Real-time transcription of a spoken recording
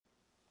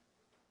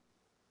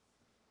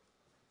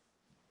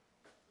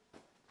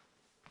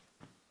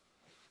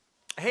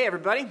Hey,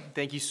 everybody.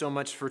 Thank you so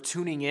much for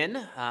tuning in.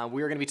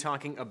 We are going to be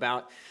talking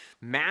about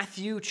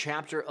Matthew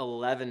chapter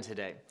 11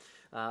 today.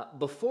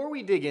 Before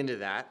we dig into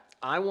that,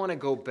 I want to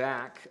go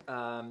back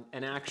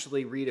and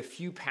actually read a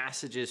few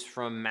passages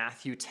from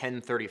Matthew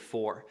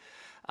 10:34.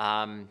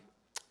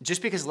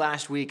 Just because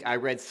last week I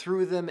read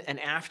through them, and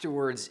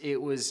afterwards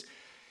it was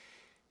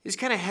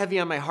kind of heavy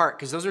on my heart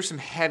because those are some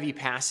heavy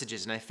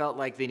passages, and I felt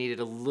like they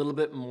needed a little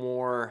bit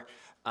more.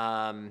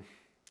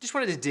 Just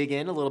wanted to dig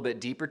in a little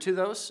bit deeper to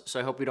those, so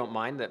I hope you don't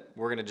mind that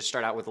we're going to just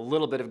start out with a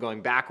little bit of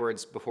going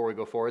backwards before we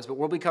go forwards, but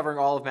we'll be covering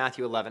all of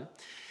Matthew 11.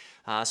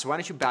 So why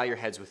don't you bow your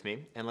heads with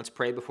me, and let's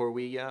pray before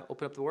we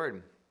open up the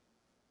Word.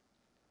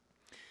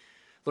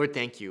 Lord,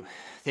 thank you.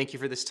 Thank you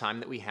for this time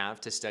that we have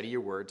to study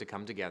your Word, to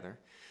come together.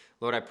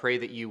 Lord, I pray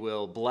that you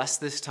will bless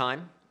this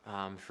time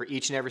for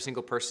each and every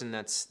single person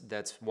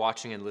that's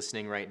watching and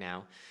listening right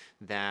now,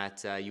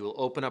 that you will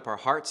open up our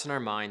hearts and our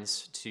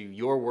minds to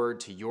your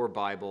word, to your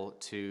Bible,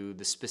 to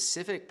the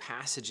specific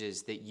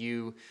passages that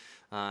you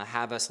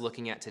have us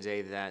looking at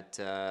today that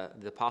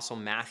the Apostle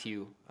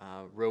Matthew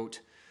wrote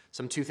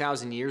some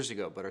 2,000 years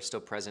ago, but are still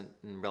present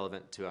and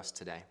relevant to us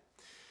today.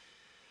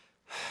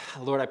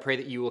 Lord, I pray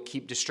that you will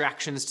keep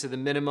distractions to the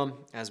minimum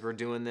as we're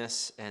doing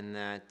this, and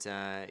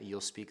that you'll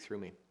speak through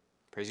me.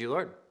 Praise you,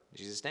 Lord. In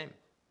Jesus' name.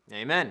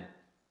 Amen.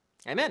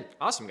 Amen.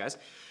 Awesome, guys.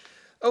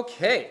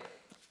 Okay.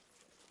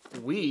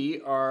 I'm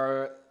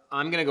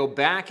going to go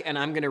back and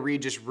I'm going to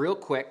read just real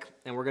quick,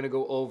 and we're going to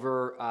go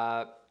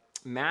over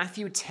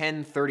Matthew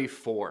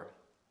 10:34.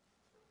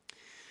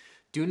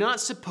 Do not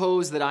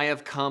suppose that I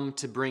have come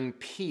to bring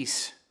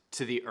peace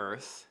to the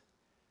earth.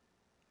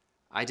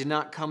 I did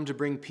not come to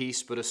bring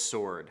peace, but a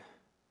sword.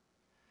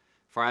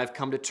 For I have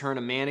come to turn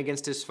a man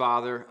against his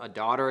father, a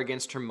daughter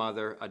against her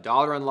mother, a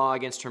daughter-in-law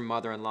against her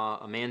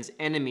mother-in-law. A man's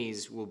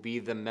enemies will be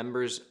the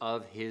members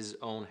of his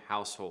own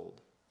household.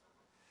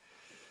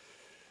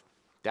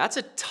 That's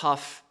a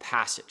tough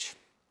passage.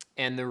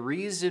 And the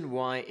reason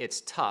why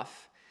it's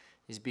tough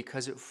is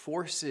because it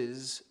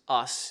forces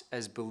us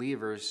as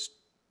believers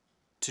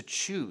to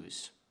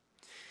choose.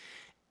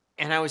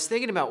 And I was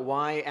thinking about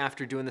why,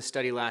 after doing the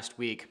study last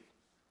week,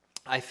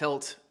 I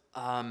felt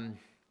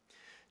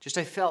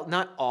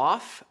not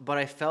off, but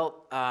I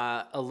felt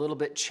a little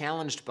bit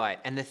challenged by it.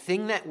 And the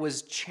thing that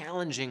was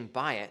challenging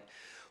by it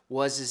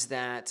was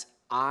that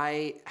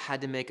I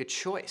had to make a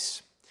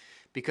choice.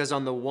 Because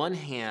on the one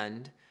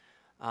hand,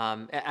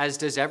 as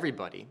does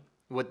everybody,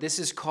 what this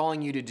is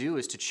calling you to do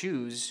is to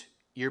choose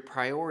your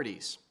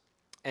priorities.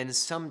 And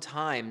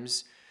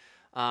sometimes,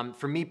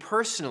 for me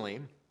personally,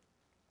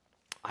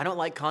 I don't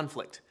like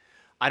conflict.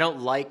 I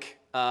don't like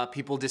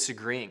people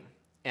disagreeing.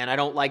 And I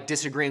don't like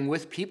disagreeing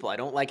with people. I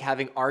don't like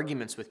having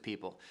arguments with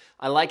people.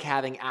 I like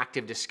having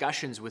active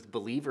discussions with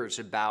believers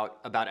about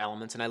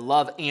elements. And I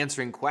love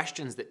answering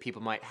questions that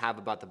people might have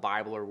about the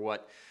Bible or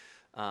what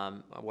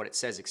it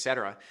says,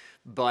 etc.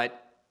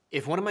 But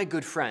if one of my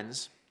good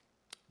friends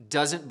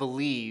doesn't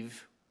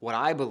believe what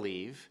I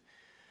believe,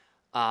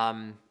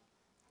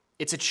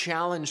 it's a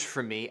challenge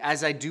for me,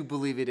 as I do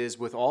believe it is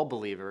with all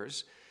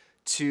believers,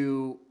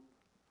 to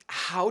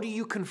how do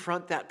you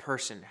confront that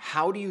person?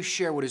 How do you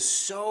share what is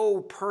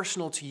so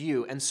personal to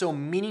you and so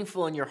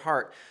meaningful in your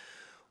heart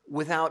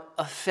without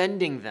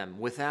offending them,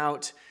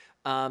 without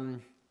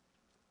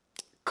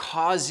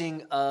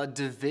causing a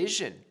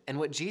division? And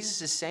what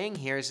Jesus is saying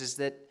here is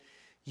that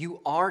you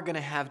are going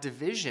to have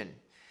division.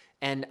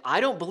 And I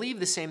don't believe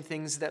the same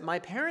things that my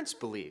parents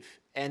believe.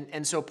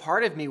 And so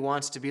part of me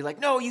wants to be like,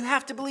 no, you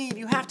have to believe,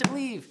 you have to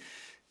believe.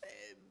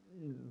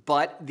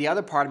 But the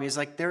other part of me is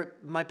like, they're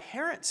my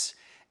parents.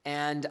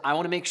 And I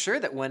want to make sure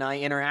that when I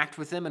interact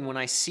with them and when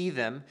I see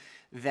them,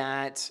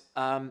 that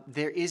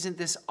there isn't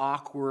this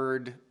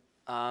awkward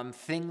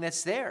thing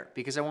that's there.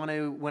 Because I want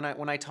to,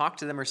 when I talk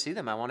to them or see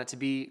them, I want it to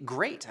be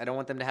great. I don't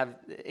want them to have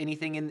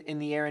anything in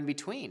the air in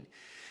between.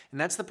 And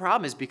that's the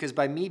problem, is because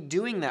by me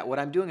doing that, what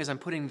I'm doing is I'm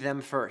putting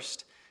them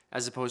first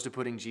as opposed to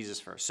putting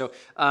Jesus first. So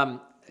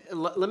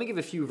let me give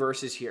a few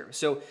verses here.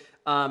 So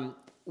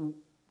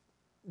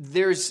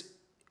there's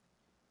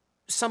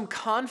some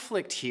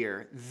conflict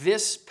here.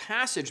 This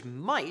passage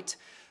might,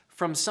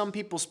 from some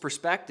people's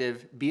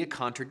perspective, be a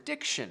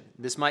contradiction.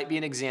 This might be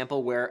an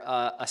example where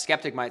a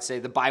skeptic might say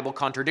the Bible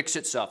contradicts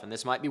itself, and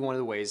this might be one of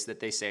the ways that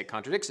they say it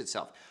contradicts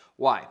itself.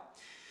 Why?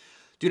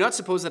 Do not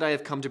suppose that I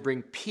have come to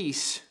bring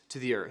peace to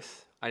the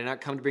earth. I did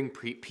not come to bring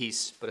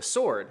peace, but a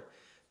sword.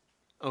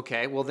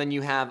 Okay, well then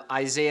you have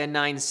Isaiah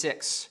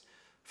 9:6.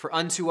 For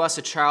unto us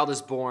a child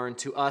is born,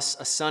 to us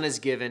a son is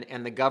given,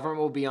 and the government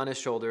will be on his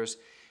shoulders,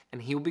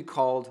 and he will be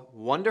called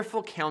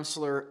Wonderful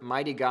Counselor,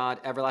 Mighty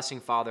God, Everlasting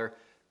Father,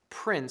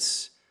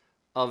 Prince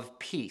of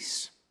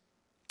Peace.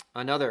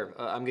 Another,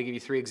 I'm going to give you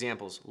 3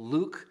 examples.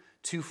 Luke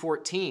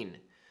 2:14.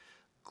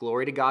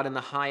 Glory to God in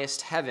the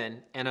highest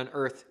heaven, and on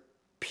earth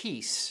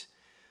peace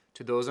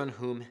to those on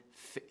whom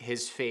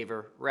his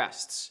favor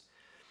rests.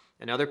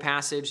 Another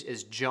passage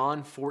is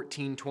John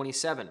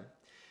 14:27.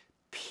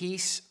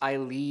 Peace I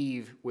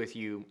leave with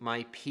you,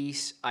 my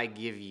peace I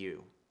give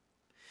you.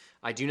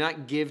 I do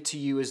not give to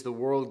you as the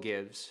world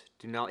gives.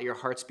 Do not let your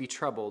hearts be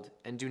troubled,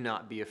 and do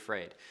not be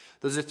afraid.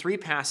 Those are three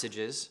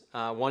passages,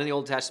 one in the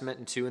Old Testament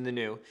and two in the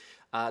New,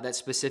 that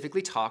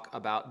specifically talk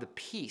about the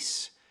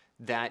peace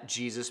that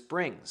Jesus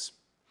brings.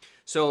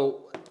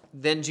 So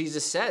then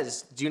Jesus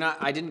says,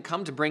 I didn't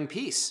come to bring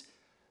peace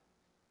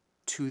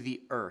to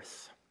the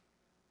earth.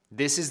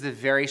 This is the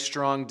very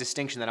strong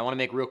distinction that I want to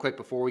make real quick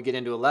before we get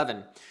into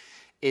 11,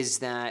 is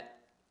that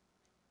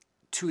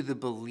to the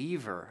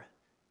believer,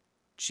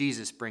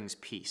 Jesus brings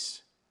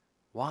peace.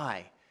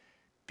 Why?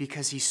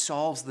 Because he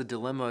solves the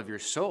dilemma of your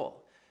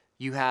soul.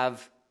 You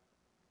have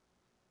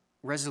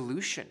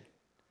resolution,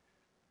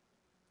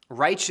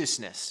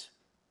 righteousness,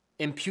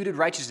 imputed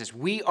righteousness.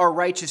 We are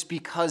righteous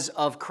because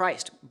of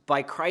Christ.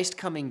 By Christ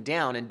coming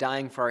down and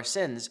dying for our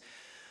sins,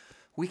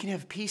 we can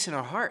have peace in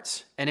our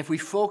hearts. And if we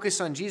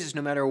focus on Jesus,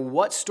 no matter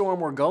what storm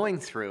we're going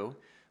through,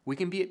 we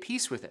can be at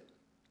peace with it.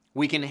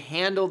 We can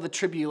handle the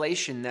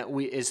tribulation that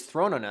is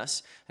thrown on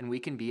us, and we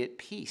can be at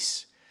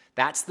peace.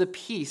 That's the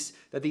peace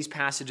that these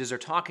passages are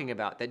talking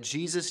about, that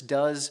Jesus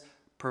does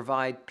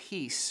provide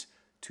peace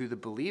to the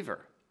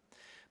believer.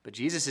 But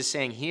Jesus is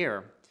saying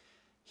here,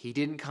 he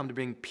didn't come to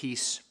bring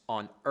peace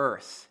on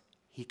earth.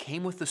 He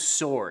came with a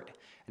sword.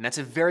 And that's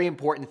a very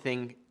important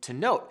thing to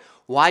note.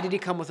 Why did he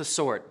come with a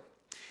sword?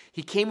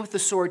 He came with the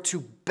sword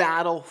to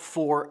battle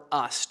for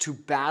us, to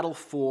battle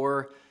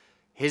for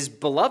his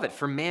beloved,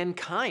 for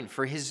mankind,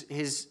 for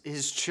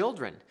his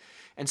children.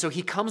 And so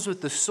he comes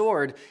with the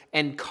sword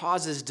and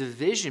causes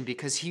division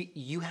because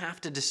you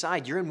have to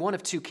decide. You're in one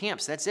of two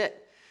camps. That's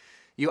it.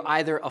 You're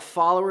either a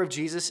follower of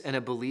Jesus and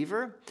a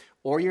believer,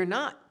 or you're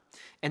not.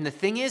 And the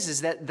thing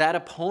is that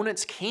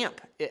opponent's camp,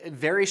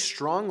 very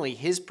strongly,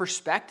 his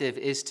perspective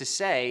is to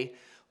say,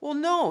 well,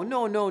 no.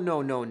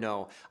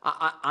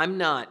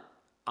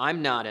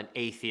 I'm not an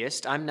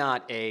atheist. I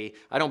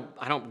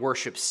don't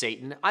worship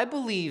Satan. I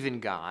believe in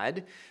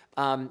God,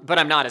 but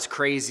I'm not as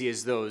crazy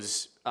as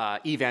those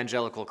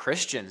evangelical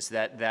Christians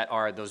that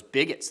are those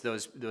bigots,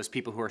 those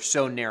people who are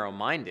so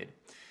narrow-minded.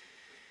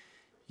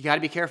 You got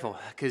to be careful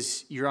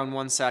because you're on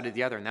one side or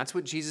the other. And that's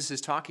what Jesus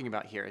is talking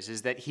about here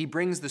is that he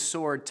brings the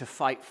sword to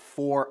fight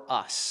for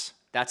us.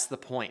 That's the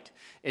point,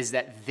 is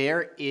that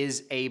there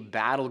is a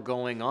battle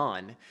going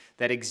on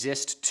that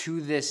exists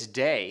to this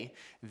day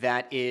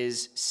that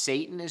is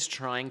Satan is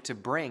trying to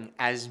bring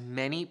as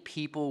many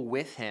people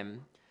with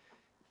him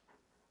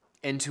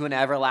into an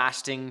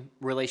everlasting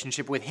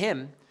relationship with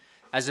him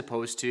as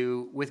opposed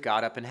to with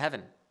God up in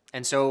heaven.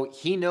 And so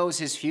he knows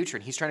his future,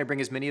 and he's trying to bring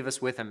as many of us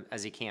with him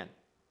as he can.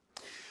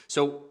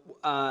 So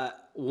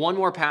one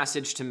more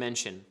passage to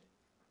mention.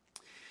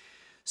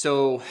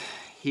 So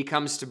he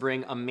comes to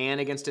bring a man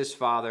against his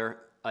father,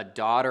 a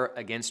daughter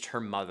against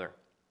her mother.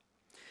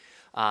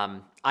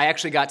 I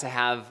actually got to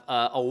have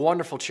a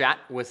wonderful chat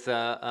with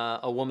a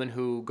woman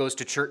who goes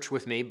to church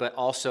with me, but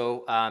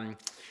also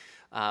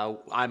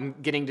I'm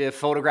getting to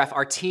photograph.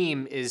 Our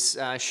team is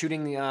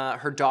shooting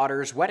her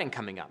daughter's wedding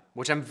coming up,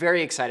 which I'm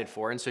very excited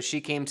for. And so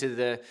she came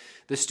to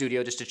the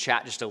studio just to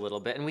chat just a little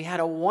bit, and we had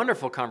a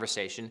wonderful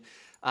conversation.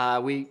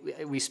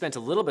 We spent a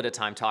little bit of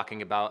time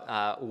talking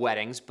about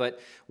weddings, but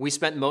we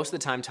spent most of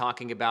the time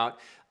talking about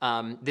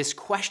this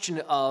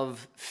question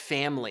of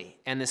family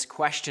and this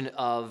question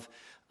of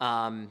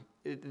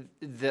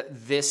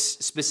this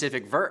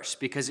specific verse,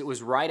 because it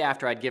was right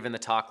after I'd given the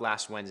talk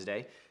last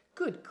Wednesday.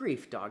 Good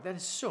grief, dog, that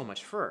is so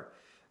much fur.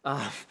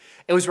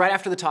 It was right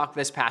after the talk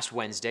this past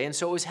Wednesday, and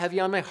so it was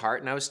heavy on my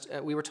heart,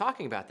 and we were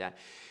talking about that.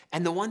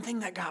 And the one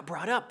thing that got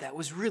brought up that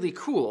was really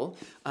cool,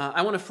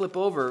 I want to flip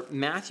over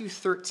Matthew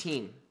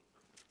 13.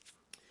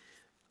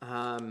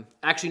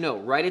 Actually, no,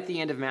 right at the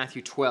end of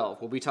Matthew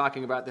 12. We'll be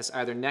talking about this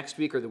either next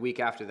week or the week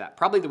after that.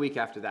 Probably the week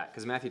after that,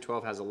 because Matthew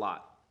 12 has a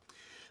lot.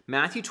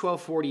 Matthew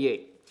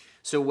 12:48.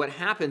 So what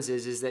happens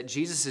is that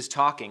Jesus is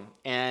talking,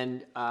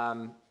 and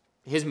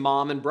his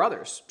mom and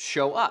brothers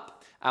show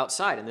up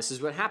outside, and this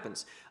is what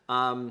happens.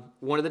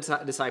 One of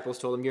the disciples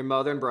told him, your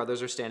mother and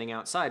brothers are standing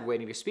outside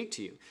waiting to speak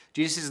to you.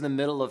 Jesus is in the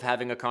middle of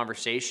having a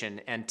conversation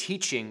and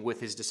teaching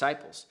with his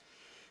disciples.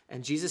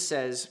 And Jesus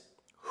says,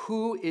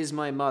 who is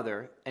my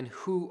mother and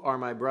who are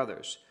my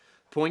brothers?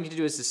 Pointing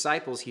to his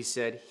disciples, he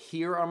said,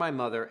 here are my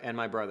mother and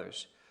my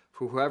brothers.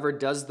 For whoever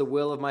does the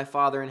will of my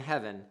Father in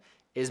heaven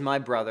is my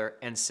brother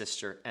and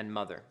sister and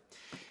mother.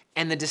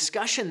 And the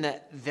discussion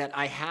that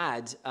I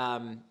had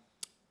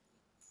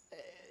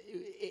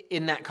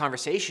in that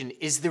conversation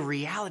is the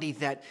reality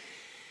that,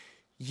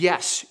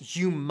 yes,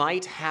 you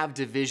might have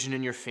division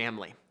in your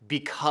family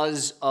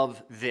because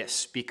of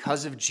this,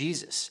 because of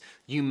Jesus.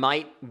 You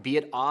might be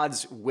at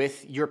odds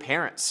with your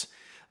parents.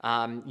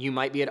 You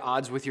might be at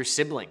odds with your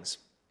siblings.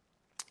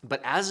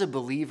 But as a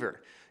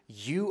believer,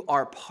 you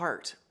are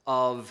part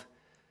of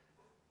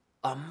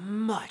a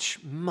much,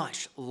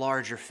 much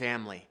larger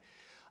family,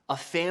 a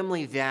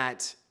family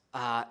that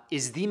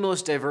is the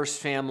most diverse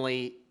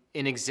family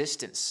in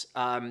existence.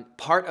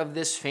 Part of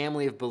this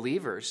family of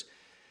believers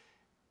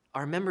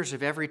are members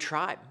of every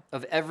tribe,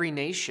 of every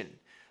nation,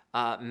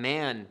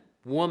 man,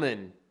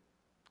 woman,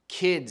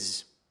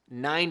 kids,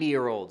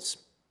 90-year-olds,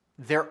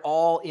 they're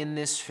all in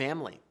this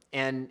family.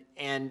 And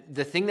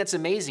the thing that's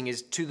amazing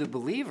is to the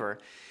believer,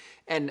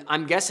 and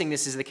I'm guessing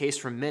this is the case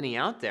for many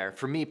out there,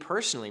 for me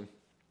personally,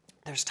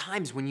 there's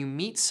times when you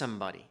meet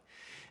somebody,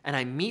 and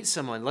I meet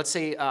someone, let's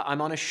say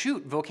I'm on a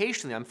shoot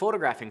vocationally, I'm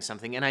photographing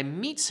something, and I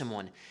meet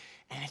someone,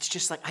 and it's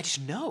just like, I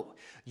just know.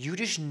 You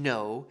just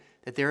know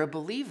that they're a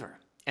believer.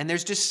 And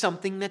there's just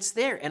something that's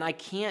there. And I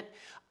can't,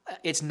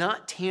 it's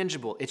not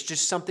tangible. It's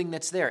just something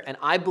that's there. And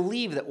I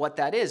believe that what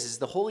that is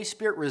the Holy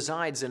Spirit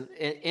resides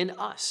in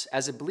us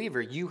as a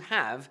believer. You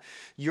have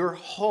your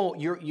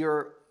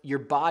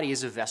body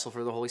is a vessel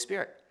for the Holy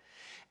Spirit.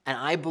 And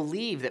I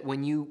believe that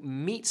when you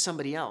meet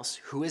somebody else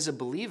who is a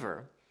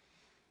believer,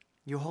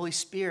 your Holy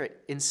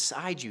Spirit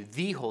inside you,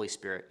 the Holy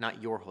Spirit,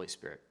 not your Holy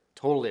Spirit,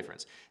 total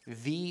difference.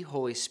 The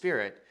Holy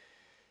Spirit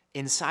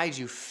inside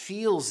you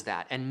feels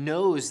that and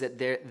knows that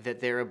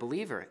they're a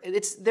believer.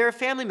 They're a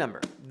family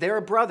member. They're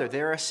a brother.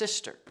 They're a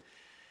sister.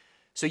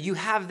 So you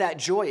have that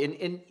joy.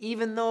 And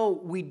even though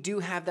we do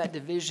have that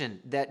division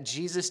that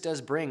Jesus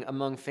does bring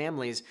among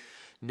families,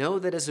 know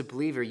that as a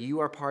believer, you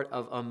are part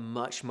of a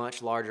much,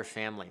 much larger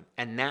family.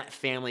 And that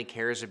family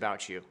cares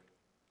about you.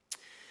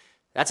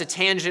 That's a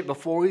tangent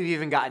before we've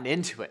even gotten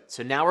into it.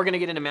 So now we're going to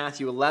get into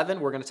Matthew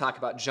 11. We're going to talk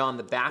about John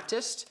the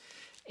Baptist.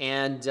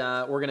 And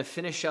we're going to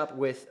finish up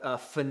with a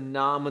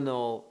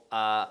phenomenal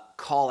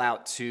call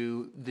out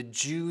to the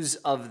Jews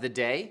of the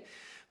day,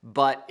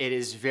 but it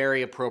is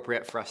very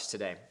appropriate for us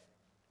today.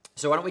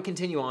 So why don't we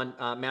continue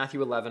on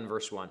Matthew 11,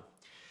 verse 1.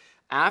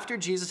 After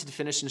Jesus had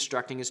finished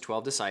instructing his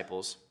 12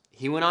 disciples,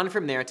 he went on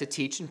from there to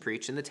teach and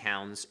preach in the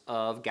towns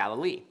of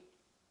Galilee.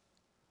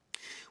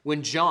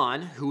 When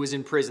John, who was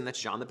in prison,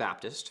 that's John the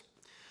Baptist,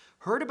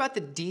 heard about the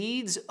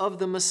deeds of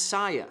the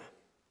Messiah,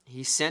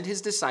 he sent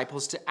his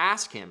disciples to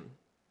ask him,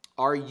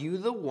 "Are you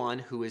the one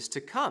who is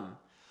to come,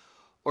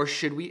 or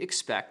should we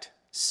expect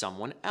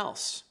someone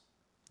else?"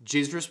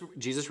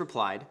 Jesus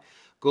replied,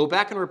 "Go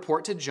back and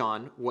report to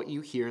John what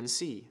you hear and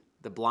see.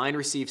 The blind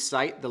receive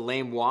sight, the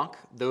lame walk,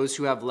 those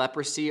who have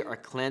leprosy are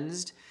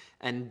cleansed,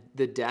 and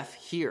the deaf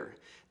hear.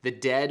 The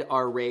dead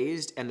are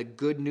raised, and the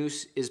good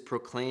news is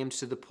proclaimed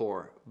to the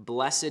poor.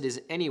 Blessed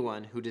is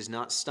anyone who does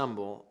not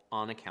stumble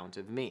on account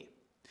of me."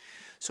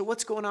 So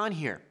what's going on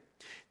here?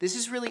 This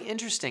is really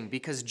interesting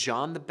because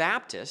John the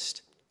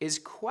Baptist is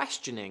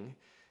questioning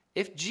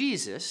if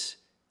Jesus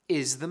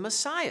is the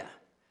Messiah.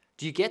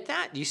 Do you get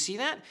that? Do you see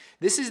that?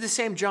 This is the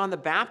same John the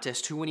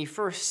Baptist who, when he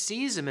first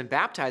sees him and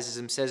baptizes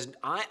him, says,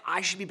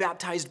 I should be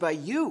baptized by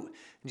you.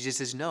 And Jesus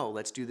says, no,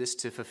 let's do this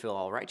to fulfill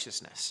all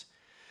righteousness.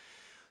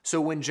 So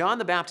when John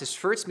the Baptist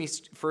first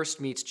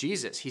meets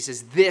Jesus, he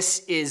says, this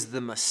is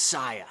the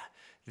Messiah.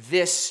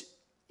 This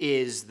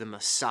is the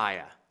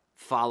Messiah.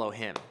 Follow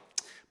him.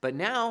 But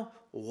now,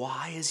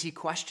 why is he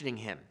questioning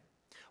him?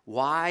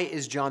 Why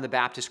is John the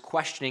Baptist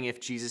questioning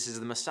if Jesus is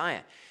the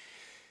Messiah?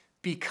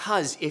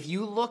 Because if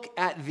you look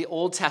at the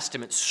Old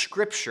Testament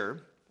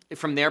scripture,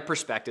 from their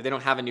perspective, they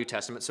don't have a New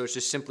Testament, so it's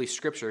just simply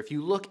scripture. If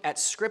you look at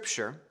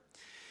scripture,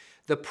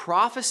 the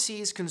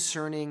prophecies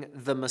concerning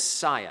the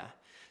Messiah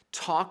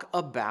talk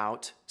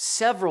about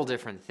several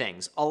different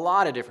things, a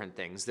lot of different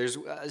things. There's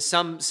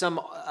some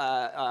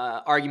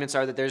arguments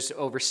are that there's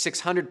over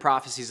 600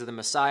 prophecies of the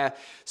Messiah.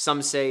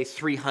 Some say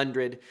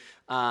 300.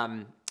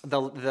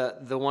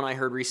 The one I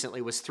heard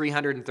recently was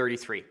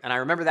 333. And I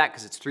remember that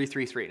because it's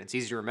 333 and it's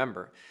easy to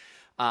remember.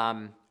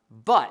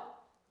 But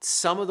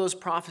some of those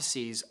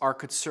prophecies are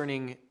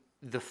concerning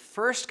the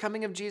first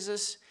coming of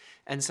Jesus,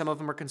 and some of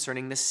them are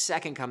concerning the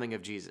second coming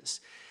of Jesus.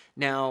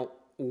 Now,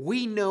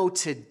 we know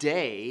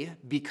today,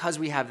 because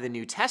we have the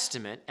New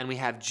Testament, and we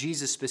have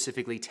Jesus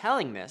specifically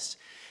telling this,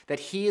 that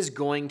he is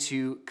going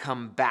to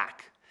come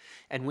back.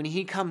 And when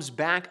he comes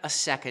back a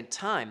second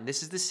time,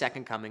 this is the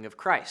second coming of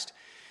Christ.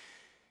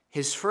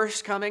 His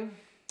first coming,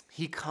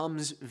 he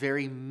comes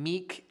very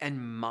meek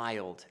and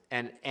mild,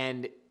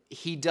 and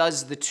he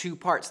does the two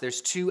parts.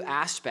 There's two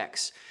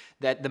aspects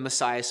that the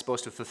Messiah is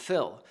supposed to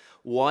fulfill.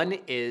 One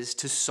is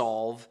to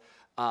solve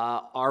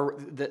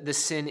the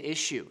sin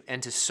issue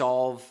and to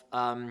solve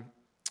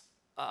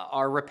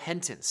our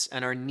repentance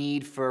and our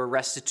need for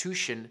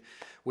restitution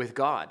with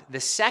God. The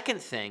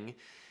second thing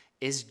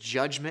is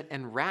judgment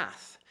and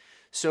wrath.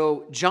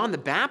 So John the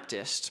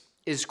Baptist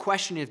is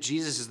questioning if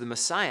Jesus is the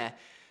Messiah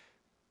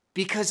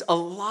because a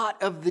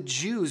lot of the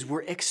Jews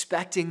were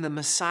expecting the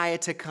Messiah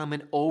to come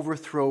and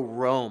overthrow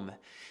Rome.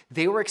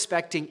 They were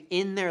expecting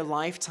in their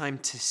lifetime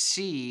to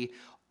see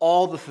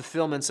all the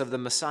fulfillments of the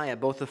Messiah,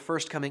 both the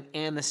first coming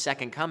and the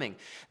second coming.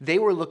 They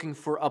were looking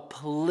for a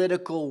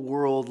political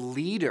world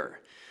leader,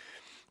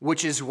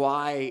 which is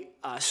why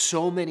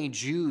so many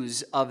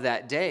Jews of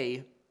that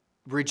day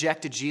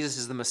rejected Jesus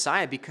as the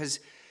Messiah, because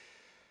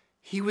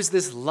he was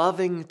this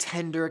loving,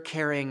 tender,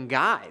 caring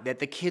guy that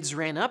the kids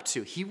ran up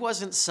to. He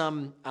wasn't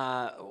some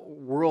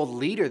world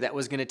leader that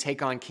was going to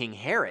take on King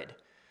Herod.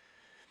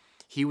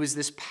 He was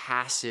this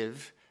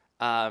passive,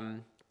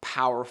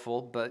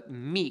 powerful, but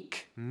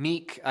meek.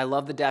 Meek, I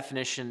love the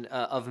definition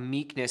of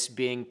meekness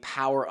being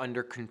power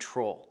under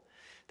control.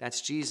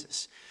 That's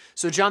Jesus.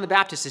 So John the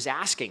Baptist is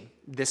asking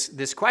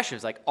this question.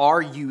 It's like,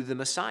 are you the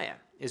Messiah?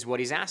 Is what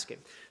he's asking.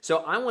 So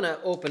I want to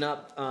open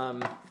up,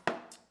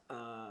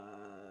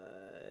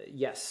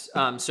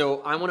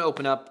 so I want to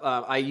open up,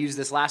 I used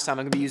this last time,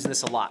 I'm going to be using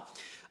this a lot.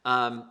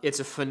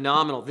 It's a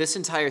phenomenal, this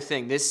entire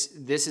thing, this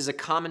is a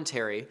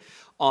commentary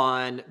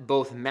on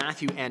both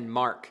Matthew and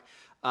Mark,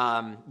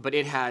 but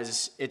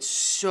it's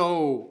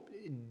so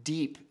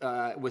deep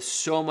with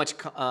so much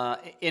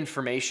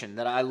information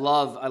that I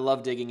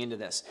love digging into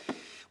this.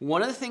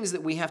 One of the things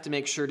that we have to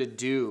make sure to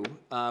do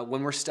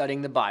when we're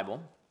studying the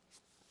Bible,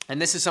 and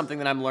this is something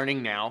that I'm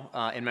learning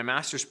now in my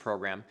master's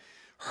program,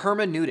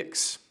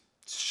 hermeneutics.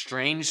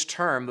 Strange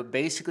term, but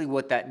basically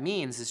what that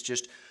means is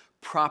just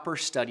proper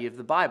study of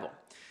the Bible.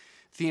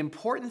 The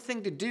important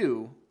thing to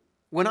do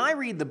when I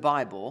read the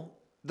Bible,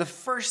 the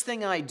first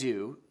thing I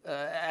do,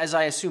 as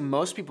I assume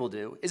most people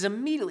do, is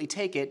immediately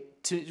take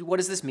it to what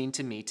does this mean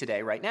to me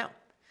today, right now?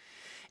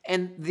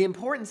 And the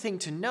important thing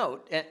to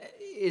note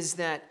is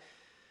that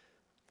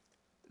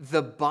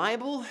the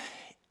Bible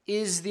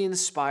is the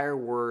inspired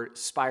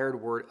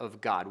word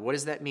of God. What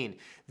does that mean?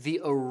 The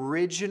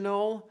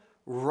original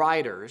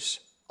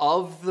writers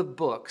of the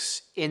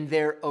books in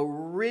their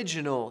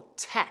original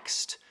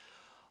text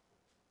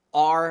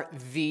are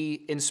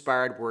the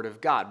inspired word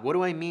of God. What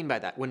do I mean by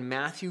that? When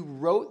Matthew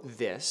wrote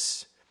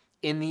this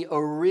in the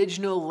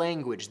original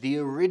language, the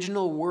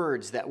original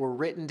words that were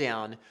written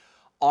down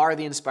are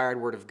the inspired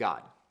word of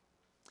God.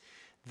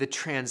 The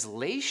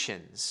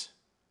translations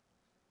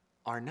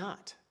are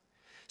not.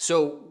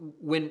 So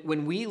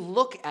when we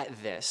look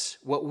at this,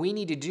 what we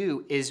need to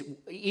do is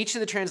each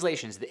of the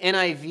translations, the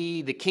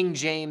NIV, the King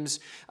James,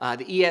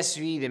 the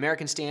ESV, the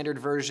American Standard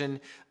Version,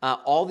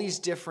 all these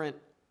different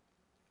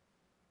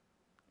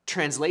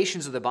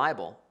translations of the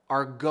Bible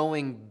are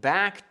going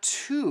back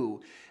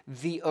to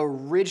the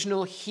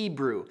original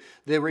Hebrew,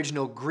 the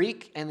original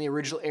Greek, and the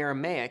original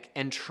Aramaic,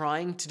 and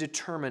trying to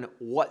determine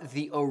what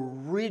the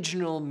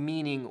original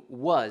meaning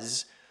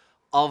was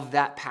of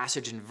that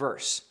passage and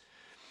verse.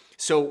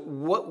 So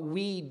what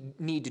we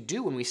need to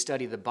do when we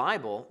study the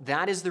Bible,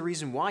 that is the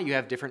reason why you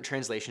have different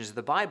translations of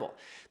the Bible.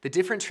 The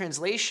different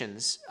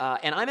translations,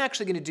 and I'm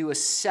actually going to do a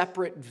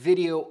separate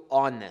video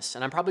on this,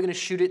 and I'm probably going to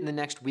shoot it in the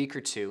next week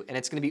or two, and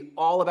it's going to be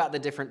all about the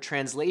different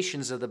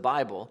translations of the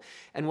Bible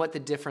and what the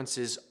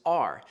differences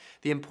are.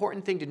 The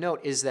important thing to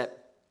note is that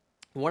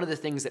one of the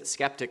things that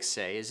skeptics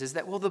say is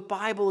that, well, the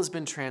Bible has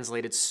been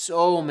translated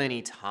so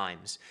many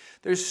times.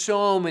 There's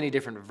so many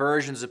different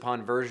versions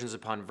upon versions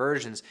upon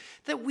versions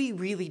that we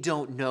really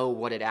don't know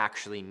what it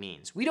actually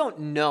means. We don't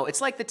know.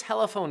 It's like the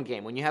telephone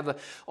game when you have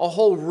a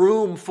whole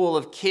room full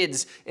of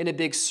kids in a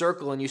big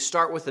circle and you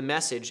start with a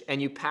message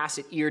and you pass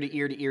it ear to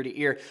ear to ear to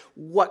ear.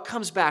 What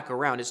comes back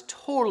around is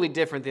totally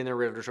different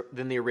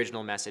than the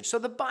original message. So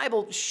the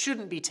Bible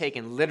shouldn't be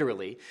taken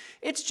literally.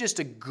 It's just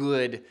a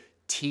good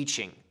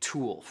teaching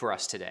tool for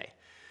us today.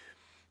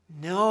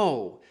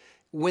 No,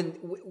 when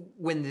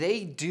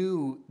they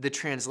do the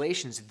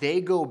translations, they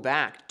go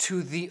back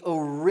to the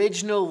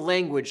original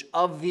language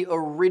of the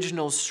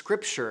original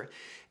scripture,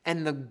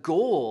 and the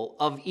goal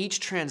of each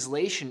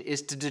translation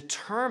is to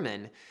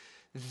determine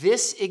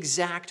this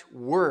exact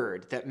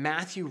word that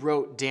Matthew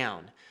wrote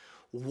down.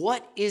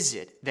 What is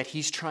it that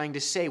he's trying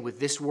to say with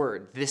this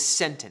word, this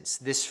sentence,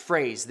 this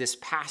phrase, this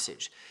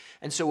passage?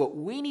 And so what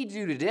we need to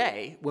do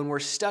today when we're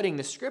studying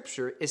the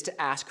scripture is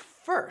to ask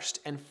first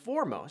and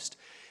foremost,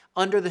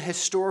 under the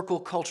historical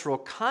cultural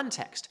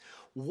context,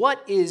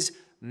 what is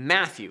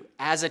Matthew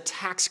as a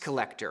tax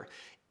collector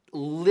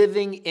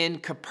living in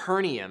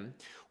Capernaum?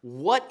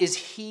 What is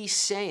he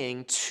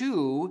saying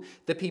to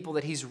the people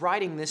that he's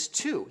writing this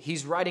to?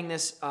 He's writing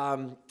this,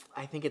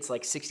 I think it's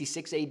like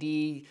 66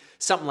 AD,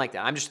 something like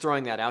that. I'm just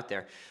throwing that out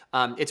there.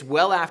 It's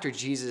well after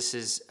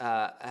Jesus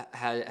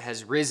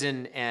has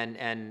risen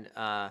and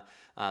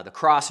the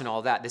cross and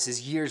all that. This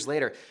is years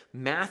later.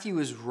 Matthew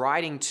is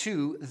writing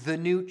to the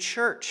new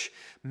church.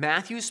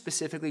 Matthew is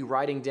specifically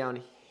writing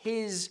down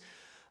his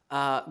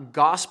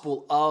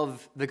gospel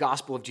of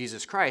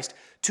Jesus Christ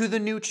to the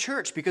new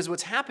church, because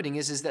what's happening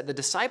is that the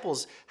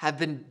disciples have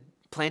been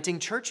planting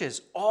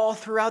churches all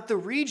throughout the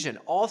region,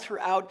 all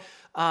throughout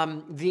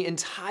the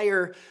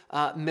entire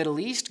Middle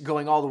East,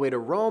 going all the way to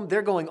Rome.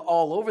 They're going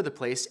all over the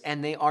place,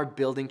 and they are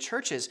building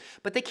churches.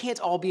 But they can't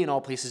all be in all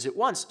places at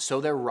once,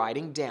 so they're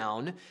writing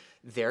down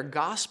their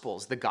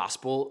gospels, the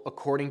gospel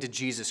according to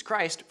Jesus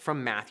Christ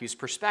from Matthew's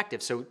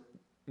perspective. So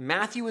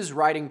Matthew is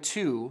writing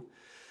to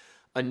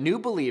a new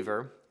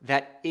believer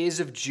that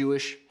is of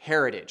Jewish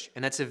heritage.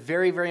 And that's a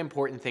very, very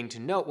important thing to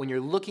note when you're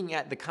looking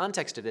at the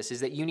context of this, is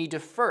that you need to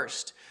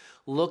first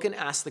look and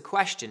ask the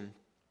question,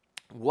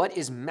 what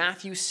is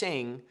Matthew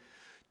saying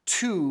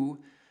to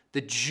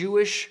the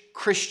Jewish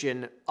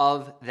Christian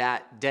of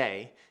that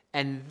day?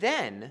 And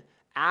then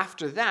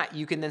after that,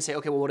 you can then say,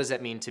 okay, well, what does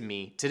that mean to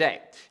me today?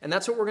 And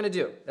that's what we're going to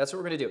do. That's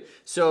what we're going to do.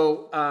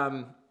 So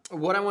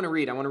what I want to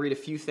read a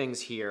few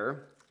things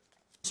here.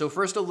 So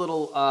first, a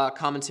little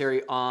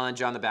commentary on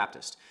John the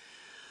Baptist.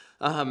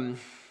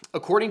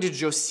 According to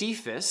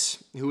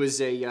Josephus, who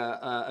is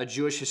a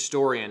Jewish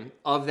historian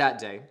of that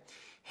day,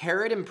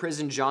 Herod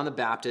imprisoned John the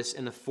Baptist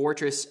in the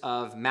fortress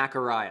of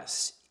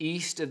Machaerus,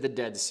 east of the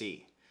Dead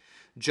Sea.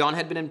 John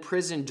had been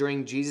imprisoned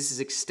during Jesus'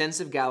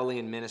 extensive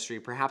Galilean ministry,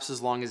 perhaps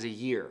as long as a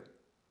year.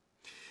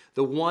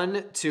 The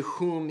one to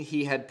whom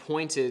he had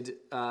pointed,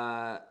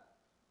 the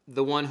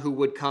one who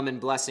would come in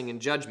blessing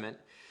and judgment,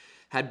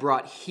 had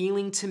brought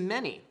healing to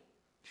many,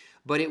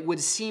 but it would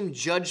seem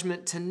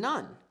judgment to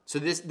none. So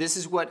this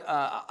is what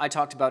I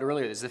talked about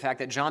earlier. This is the fact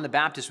that John the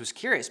Baptist was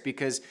curious,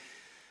 because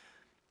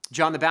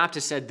John the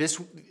Baptist said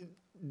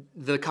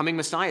the coming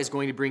Messiah is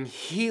going to bring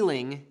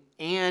healing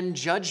and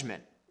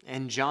judgment.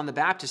 And John the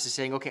Baptist is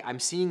saying, okay, I'm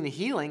seeing the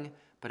healing,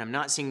 but I'm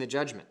not seeing the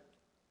judgment.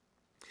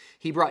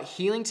 He brought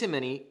healing to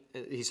many,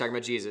 he's talking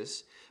about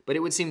Jesus, but it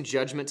would seem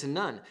judgment to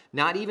none,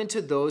 not even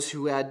to those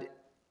who had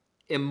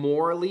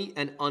immorally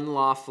and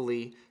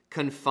unlawfully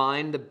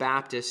confined the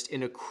Baptist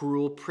in a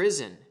cruel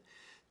prison,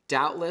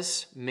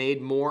 doubtless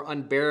made more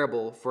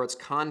unbearable for its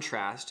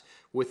contrast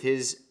with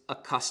his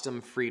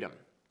accustomed freedom.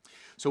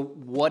 So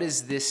what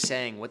is this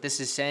saying? What this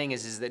is saying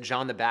is that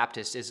John the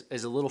Baptist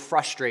is a little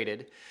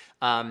frustrated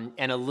and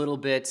a little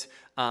bit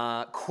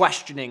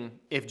questioning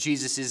if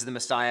Jesus is the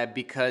Messiah,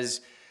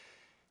 because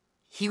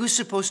he was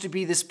supposed to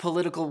be this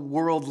political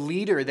world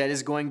leader that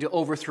is going to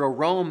overthrow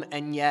Rome,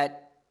 and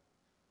yet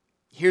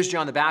here's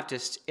John the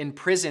Baptist in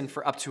prison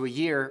for up to a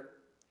year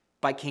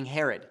by King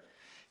Herod.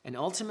 And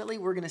ultimately,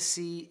 we're going to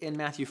see in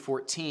Matthew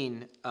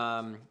 14,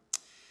 John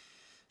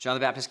the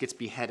Baptist gets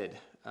beheaded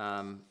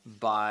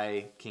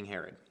by King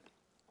Herod.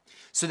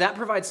 So that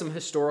provides some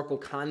historical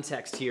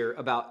context here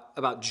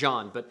about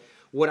John. But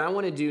what I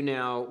want to do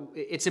now,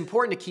 it's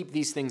important to keep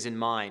these things in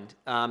mind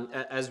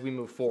as we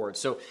move forward.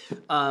 So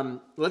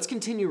let's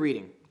continue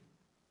reading.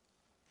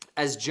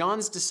 As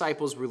John's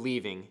disciples were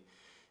leaving,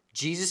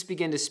 Jesus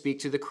began to speak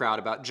to the crowd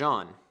about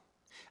John.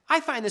 I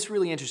find this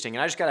really interesting,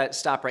 and I just got to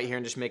stop right here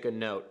and just make a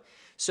note.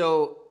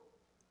 So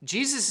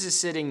Jesus is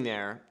sitting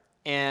there,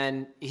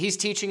 and he's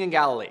teaching in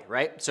Galilee,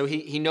 right? So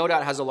he no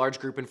doubt has a large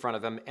group in front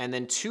of him, and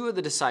then two of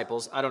the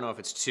disciples, I don't know if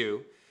it's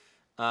two,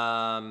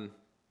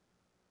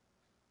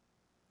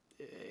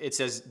 it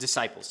says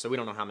disciples, so we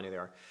don't know how many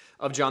there are,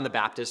 of John the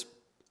Baptist,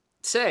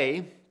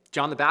 say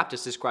John the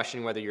Baptist is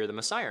questioning whether you're the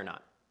Messiah or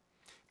not.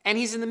 And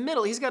he's in the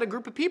middle. He's got a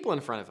group of people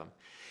in front of him.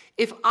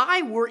 If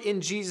I were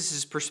in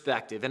Jesus'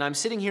 perspective, and I'm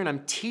sitting here and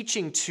I'm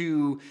teaching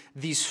to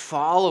these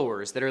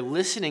followers that are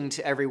listening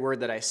to every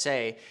word that I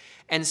say,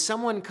 and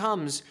someone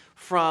comes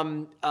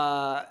from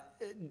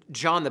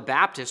John the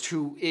Baptist,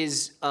 who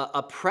is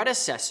a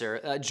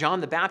predecessor,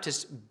 John the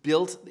Baptist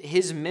built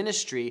his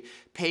ministry,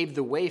 paved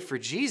the way for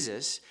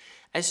Jesus.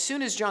 As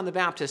soon as John the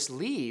Baptist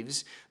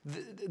leaves,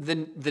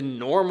 the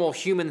normal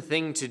human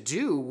thing to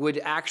do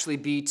would actually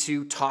be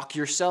to talk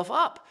yourself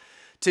up.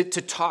 To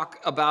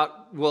talk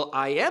about, well,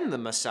 I am the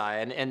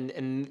Messiah,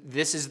 and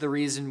this is the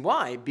reason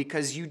why,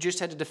 because you just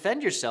had to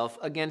defend yourself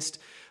against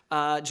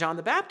John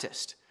the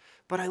Baptist.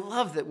 But I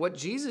love that what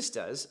Jesus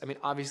does, I mean,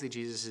 obviously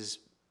Jesus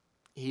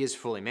is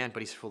fully man,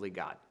 but he's fully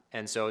God.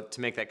 And so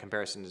to make that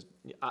comparison,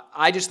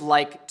 I just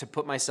like to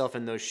put myself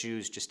in those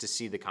shoes just to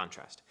see the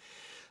contrast.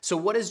 So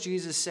what does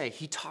Jesus say?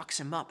 He talks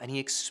him up, and he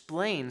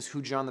explains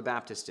who John the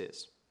Baptist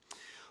is.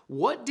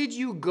 What did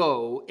you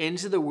go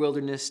into the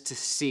wilderness to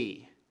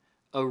see?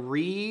 A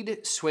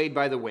reed swayed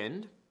by the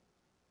wind.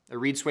 A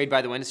reed swayed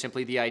by the wind is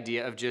simply the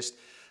idea of just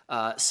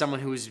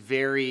someone who is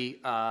very,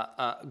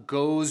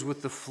 goes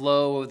with the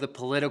flow of the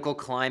political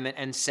climate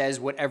and says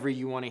whatever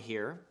you want to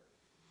hear.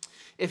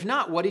 If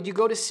not, what did you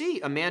go to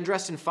see? A man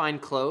dressed in fine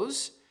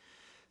clothes.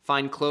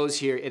 Fine clothes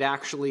here, it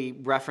actually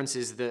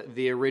references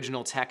the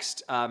original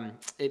text.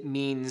 It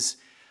means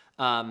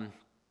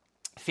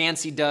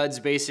fancy duds,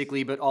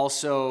 basically, but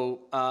also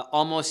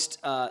almost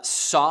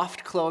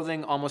soft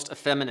clothing, almost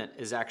effeminate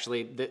is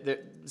actually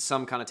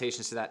some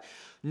connotations to that.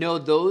 No,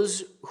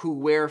 those who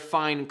wear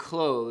fine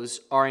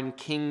clothes are in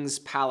kings'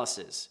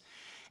 palaces.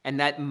 And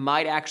that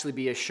might actually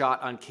be a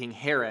shot on King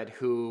Herod,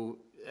 who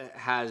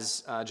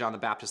has John the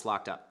Baptist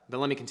locked up. But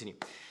let me continue.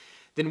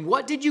 Then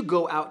what did you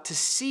go out to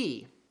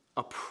see?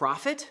 A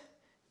prophet?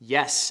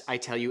 Yes, I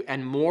tell you,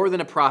 and more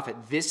than a prophet.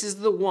 This is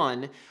the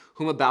one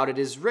whom about it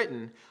is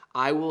written,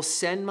 I will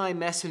send my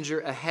messenger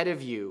ahead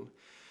of you,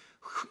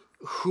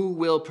 who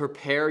will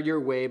prepare your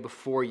way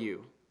before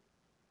you.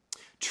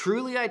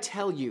 Truly I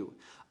tell you,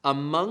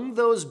 among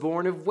those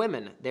born of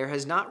women, there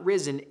has not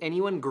risen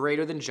anyone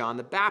greater than John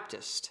the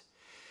Baptist.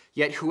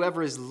 Yet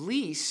whoever is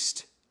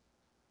least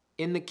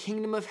in the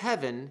kingdom of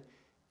heaven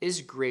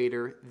is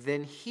greater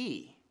than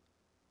he.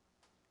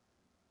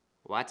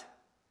 What?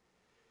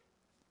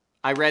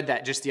 I read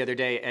that just the other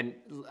day, and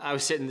I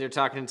was sitting there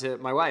talking to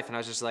my wife, and I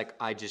was just like,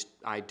 I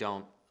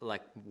don't,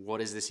 like, what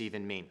does this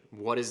even mean?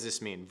 What does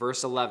this mean?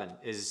 Verse 11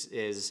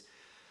 is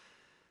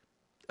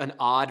an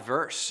odd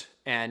verse,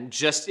 and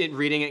just in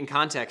reading it in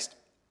context,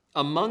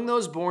 among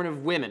those born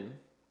of women,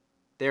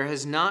 there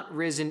has not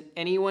risen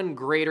anyone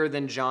greater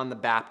than John the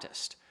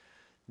Baptist.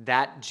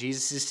 That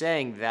Jesus is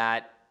saying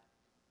that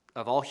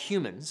of all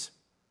humans,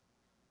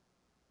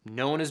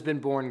 no one has been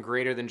born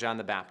greater than John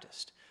the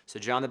Baptist. So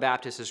John the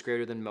Baptist is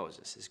greater than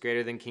Moses, is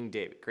greater than King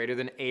David, greater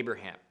than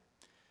Abraham,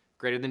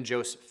 greater than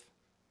Joseph.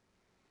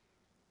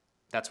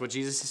 That's what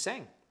Jesus is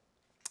saying.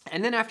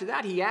 And then after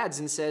that, he adds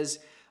and says,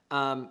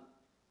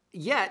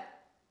 yet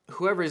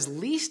whoever is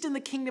least in the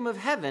kingdom of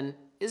heaven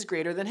is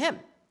greater than him.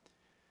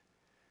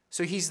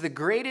 So he's the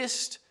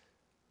greatest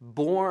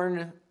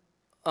born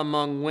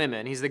among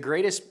women. He's the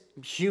greatest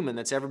human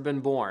that's ever been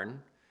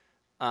born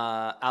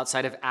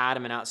outside of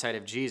Adam and outside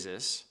of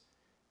Jesus.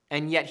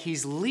 And yet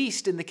he's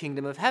least in the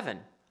kingdom of heaven.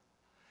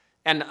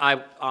 And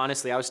I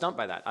was stumped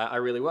by that. I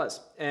really was.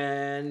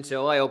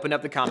 Until I opened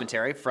up the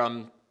commentary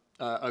from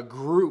a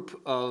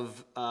group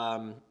of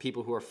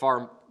people who are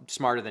far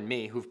smarter than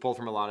me, who've pulled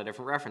from a lot of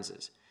different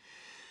references.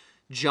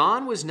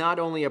 John was not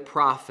only a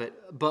prophet,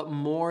 but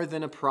more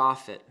than a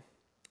prophet.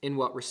 In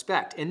what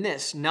respect? In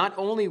this, not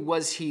only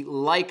was he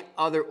like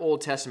other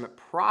Old Testament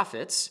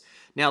prophets.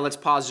 Now let's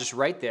pause just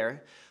right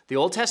there. The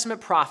Old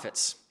Testament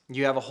prophets,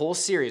 you have a whole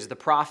series, the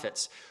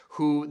prophets,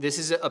 who this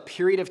is a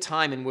period of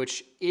time in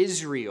which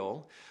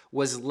Israel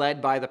was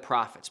led by the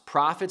prophets.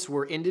 Prophets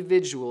were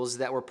individuals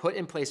that were put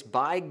in place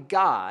by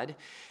God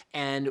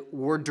and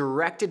were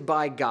directed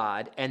by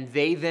God, and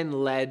they then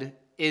led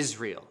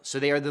Israel. So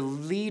they are the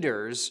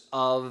leaders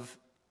of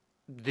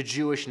the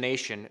Jewish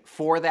nation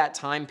for that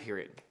time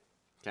period.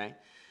 Okay?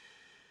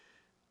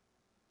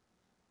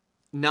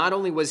 Not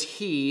only was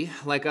he,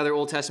 like other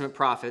Old Testament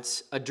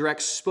prophets, a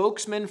direct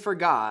spokesman for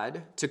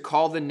God to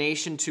call the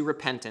nation to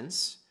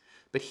repentance,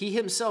 but he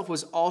himself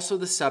was also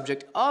the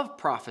subject of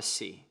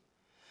prophecy,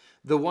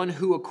 the one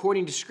who,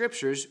 according to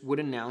scriptures, would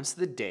announce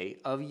the day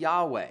of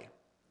Yahweh.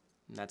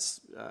 And that's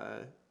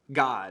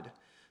God,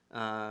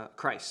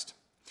 Christ.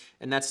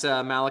 And that's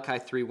Malachi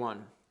 3:1.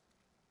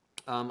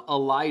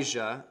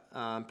 Elijah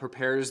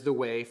prepares the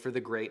way for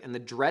the great and the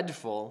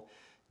dreadful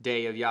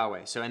day of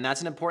Yahweh. And that's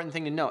an important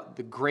thing to note.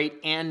 The great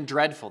and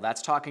dreadful,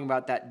 that's talking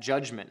about that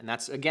judgment. And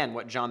that's, again,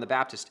 what John the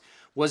Baptist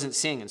wasn't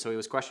seeing, and so he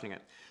was questioning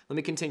it. Let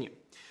me continue.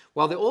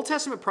 While the Old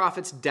Testament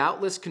prophets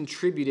doubtless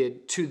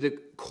contributed to the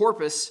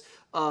corpus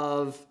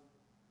of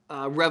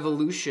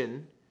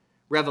revelation,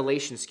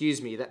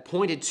 that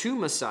pointed to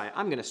Messiah.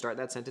 I'm going to start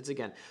that sentence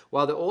again.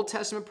 While the Old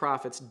Testament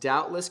prophets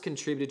doubtless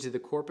contributed to the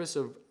corpus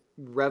of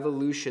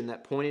revelation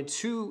that pointed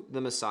to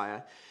the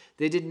Messiah,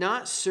 they did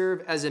not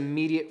serve as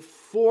immediate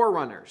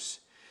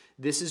forerunners.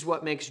 This is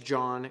what makes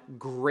John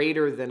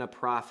greater than a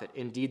prophet,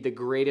 indeed the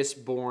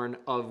greatest born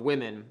of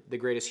women, the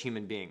greatest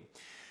human being.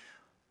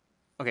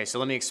 Okay, so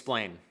let me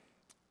explain.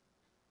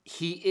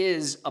 He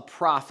is a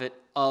prophet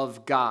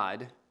of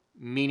God,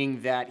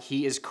 meaning that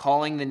he is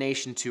calling the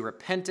nation to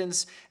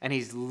repentance and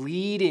he's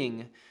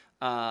leading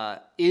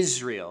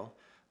Israel.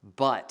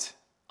 But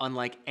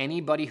unlike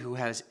anybody who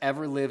has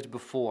ever lived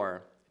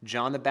before,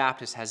 John the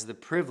Baptist has the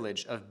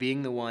privilege of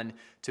being the one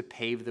to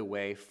pave the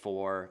way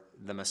for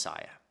the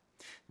Messiah.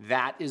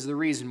 That is the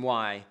reason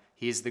why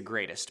he is the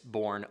greatest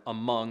born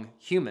among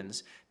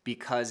humans,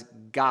 because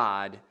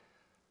God,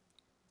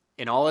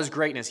 in all his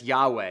greatness,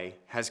 Yahweh,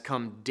 has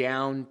come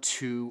down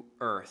to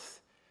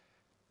earth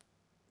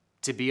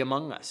to be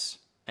among us.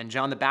 And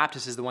John the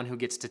Baptist is the one who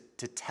gets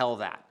to tell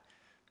that.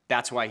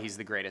 That's why he's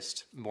the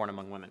greatest born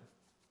among women.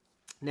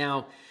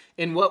 Now,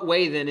 in what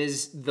way then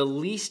is the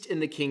least in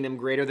the kingdom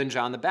greater than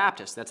John the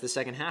Baptist? That's the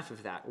second half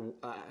of that.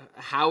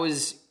 How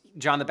is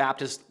John the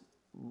Baptist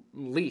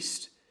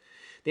least?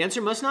 The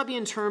answer must not be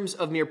in terms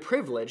of mere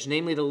privilege,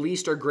 namely the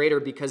least are greater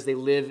because they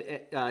live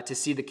to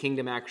see the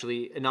kingdom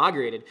actually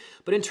inaugurated,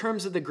 but in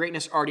terms of the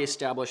greatness already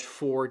established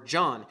for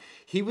John.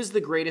 He was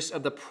the greatest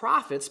of the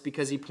prophets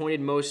because he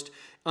pointed most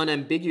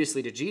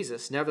unambiguously to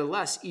Jesus.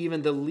 Nevertheless,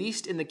 even the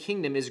least in the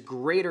kingdom is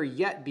greater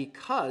yet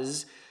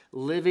because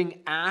living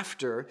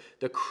after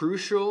the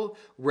crucial,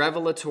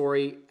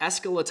 revelatory,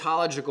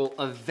 eschatological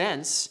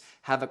events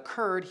have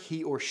occurred,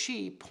 he or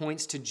she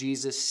points to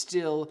Jesus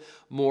still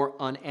more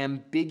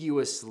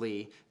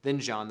unambiguously than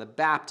John the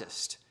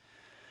Baptist.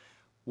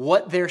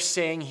 What they're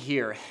saying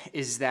here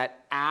is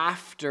that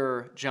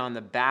after John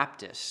the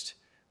Baptist,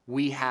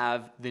 we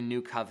have the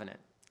new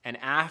covenant. And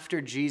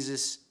after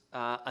Jesus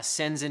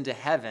ascends into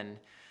heaven,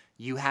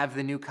 you have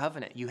the new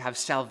covenant. You have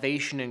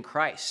salvation in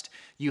Christ.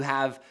 You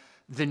have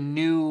the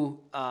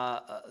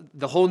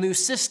whole new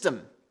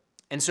system.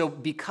 And so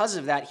because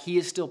of that,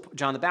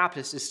 John the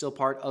Baptist is still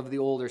part of the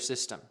older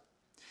system.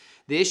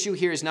 The issue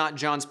here is not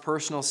John's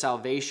personal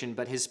salvation,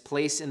 but his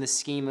place in the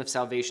scheme of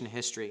salvation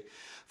history.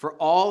 For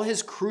all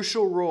his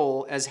crucial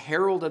role as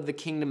herald of the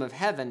kingdom of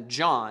heaven,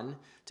 John,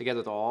 together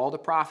with all the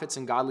prophets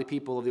and godly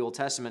people of the Old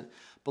Testament,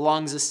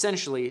 belongs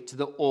essentially to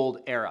the old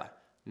era,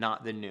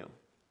 not the new.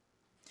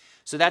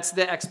 So that's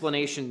the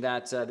explanation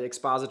that the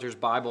Expositor's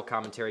Bible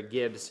Commentary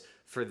gives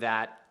for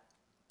that,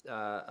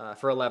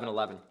 for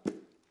 11:11.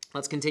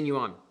 Let's continue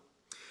on.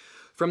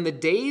 From the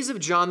days of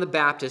John the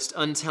Baptist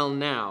until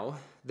now,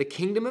 the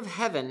kingdom of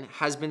heaven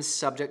has been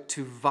subject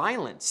to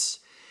violence,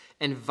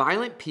 and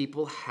violent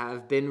people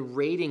have been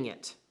raiding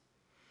it.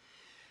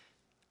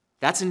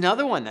 That's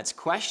another one that's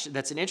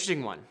an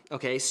interesting one.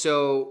 Okay,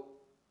 so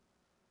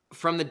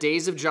from the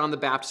days of John the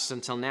Baptist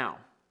until now,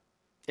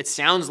 It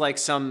sounds like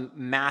some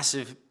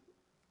massive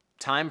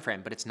time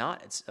frame, but it's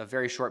not. It's a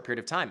very short period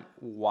of time.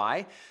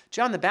 Why?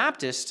 John the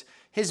Baptist,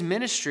 his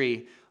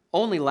ministry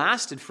only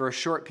lasted for a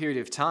short period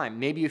of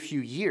time, maybe a few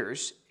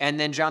years, and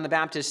then John the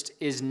Baptist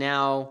is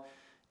now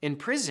in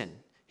prison.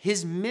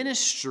 His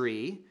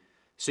ministry,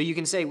 so you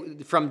can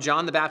say from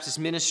John the Baptist's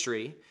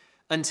ministry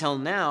until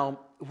now,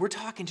 we're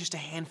talking just a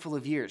handful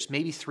of years,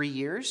 maybe 3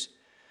 years.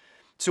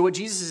 So what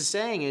Jesus is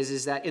saying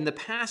is that in the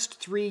past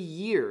 3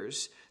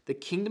 years, the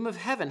kingdom of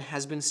heaven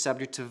has been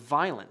subject to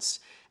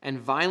violence, and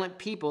violent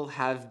people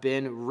have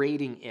been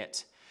raiding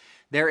it.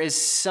 There is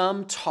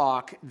some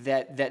talk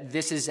that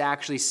this is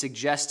actually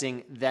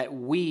suggesting that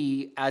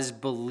we as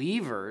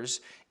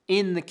believers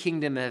in the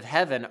kingdom of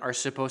heaven are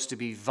supposed to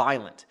be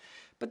violent.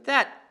 But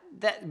that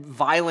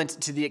violent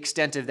to the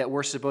extent of that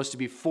we're supposed to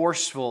be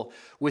forceful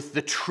with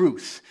the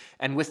truth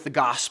and with the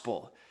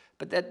gospel.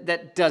 But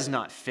that does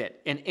not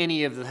fit in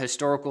any of the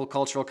historical,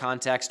 cultural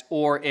context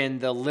or in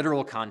the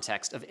literal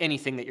context of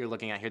anything that you're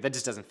looking at here. That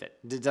just doesn't fit.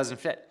 It doesn't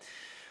fit.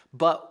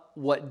 But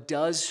what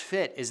does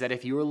fit is that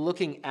if you are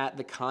looking at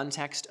the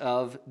context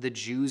of the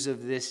Jews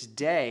of this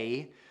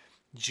day,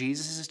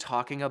 Jesus is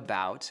talking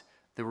about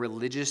the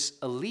religious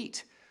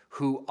elite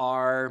who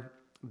are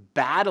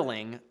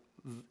battling,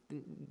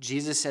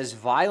 Jesus says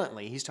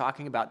violently, he's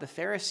talking about the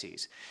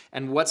Pharisees.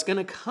 And what's going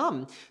to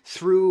come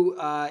through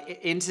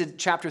into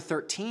chapter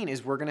 13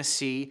 is we're going to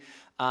see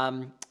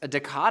a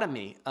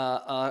dichotomy,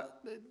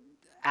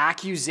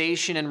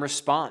 accusation and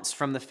response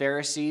from the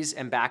Pharisees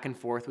and back and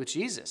forth with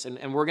Jesus.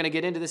 And we're going to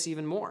get into this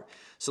even more.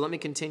 So let me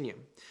continue.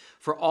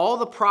 For all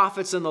the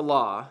prophets in the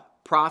law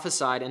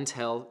prophesied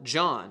until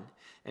John.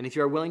 And if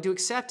you are willing to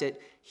accept it,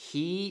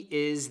 he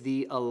is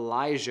the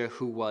Elijah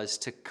who was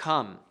to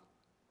come.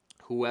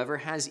 Whoever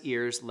has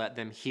ears, let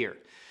them hear.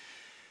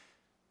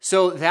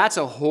 So that's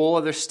a whole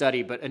other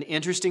study, but an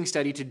interesting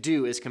study to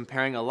do is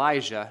comparing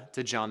Elijah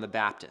to John the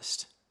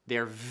Baptist.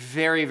 They're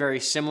very, very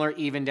similar,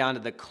 even down to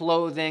the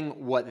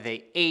clothing, what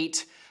they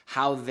ate,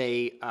 how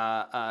they,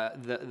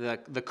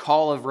 the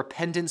call of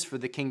repentance for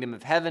the kingdom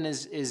of heaven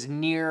is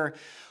near,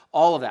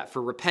 all of that.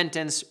 For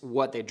repentance,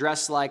 what they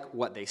dressed like,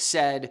 what they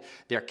said,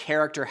 their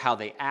character, how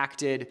they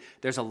acted.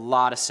 There's a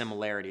lot of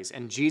similarities.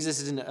 And Jesus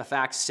is in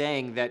fact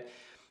saying that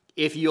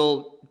if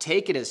you'll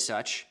take it as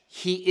such,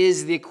 he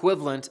is the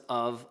equivalent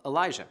of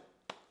Elijah.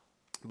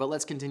 But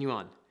let's continue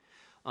on.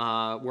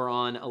 We're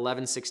on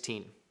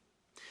 11:16.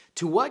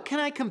 To what can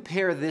I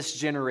compare this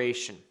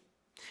generation?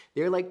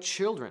 They're like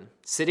children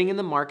sitting in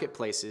the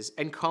marketplaces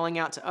and calling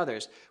out to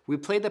others, we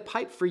played the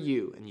pipe for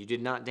you, and you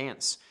did not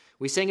dance.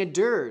 We sang a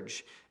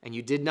dirge, and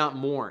you did not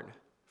mourn.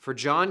 For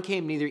John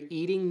came neither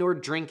eating nor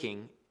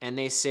drinking, and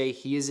they say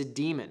he is a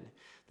demon.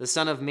 The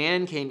Son of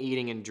Man came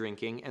eating and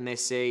drinking, and they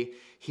say,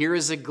 here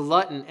is a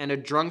glutton and a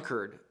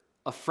drunkard,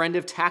 a friend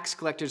of tax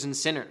collectors and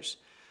sinners.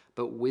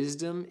 But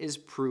wisdom is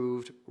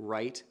proved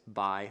right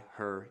by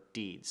her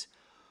deeds.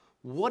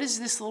 What is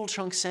this little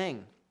chunk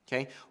saying?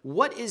 Okay,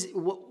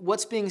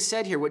 what's being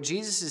said here? What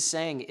Jesus is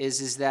saying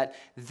is that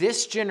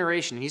this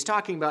generation, he's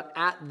talking about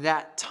at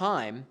that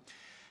time,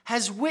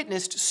 has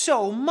witnessed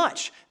so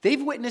much.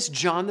 They've witnessed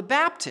John the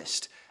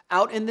Baptist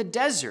out in the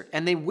desert,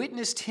 and they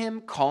witnessed him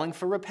calling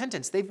for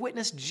repentance. They've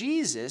witnessed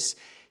Jesus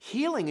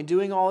healing and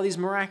doing all these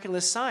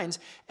miraculous signs,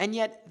 and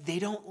yet they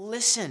don't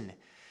listen.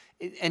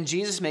 And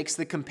Jesus makes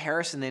the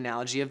comparison, the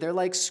analogy of they're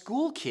like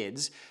school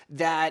kids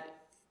that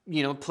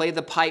play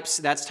the pipes.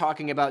 That's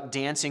talking about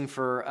dancing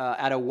for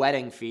at a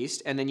wedding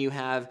feast. And then you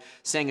have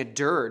saying a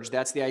dirge.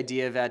 That's the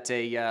idea of at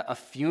a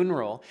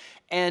funeral.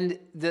 And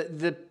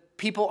the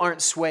people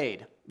aren't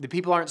swayed. The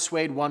people aren't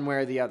swayed one way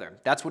or the other.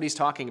 That's what he's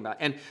talking about.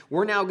 And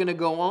we're now going to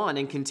go on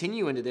and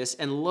continue into this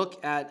and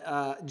look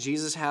at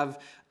Jesus have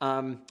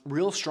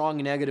real strong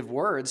negative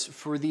words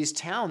for these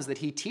towns that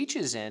he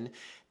teaches in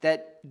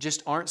that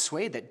just aren't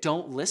swayed, that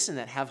don't listen,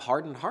 that have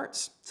hardened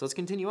hearts. So let's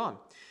continue on.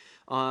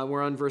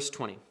 We're on verse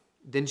 20.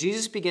 Then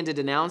Jesus began to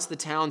denounce the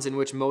towns in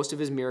which most of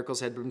his miracles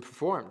had been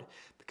performed,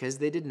 because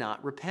they did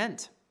not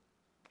repent.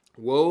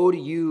 Woe to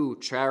you,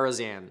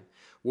 Chorazin!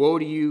 Woe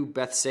to you,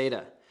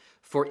 Bethsaida!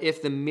 For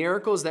if the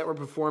miracles that were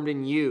performed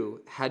in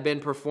you had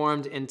been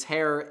performed in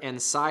Tyre and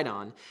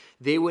Sidon,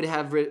 they would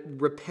have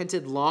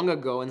repented long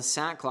ago in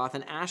sackcloth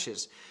and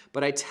ashes.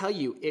 But I tell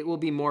you, it will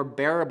be more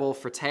bearable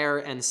for Tyre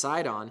and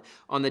Sidon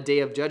on the day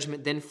of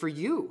judgment than for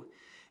you.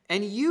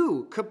 And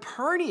you,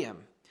 Capernaum,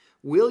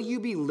 will you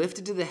be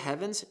lifted to the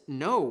heavens?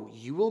 No,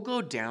 you will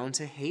go down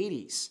to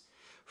Hades.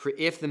 For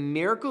if the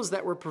miracles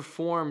that were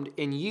performed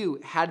in you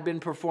had been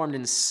performed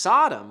in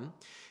Sodom,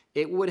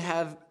 it would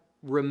have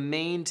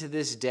remained to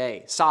this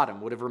day.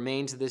 Sodom would have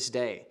remained to this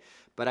day.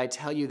 But I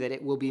tell you that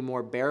it will be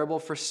more bearable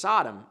for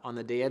Sodom on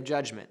the day of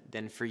judgment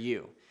than for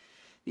you.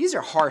 These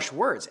are harsh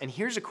words. And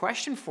here's a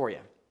question for you.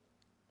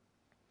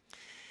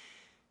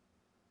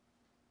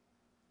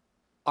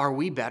 Are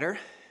we better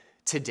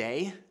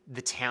today?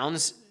 The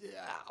towns,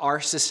 our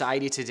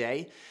society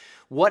today?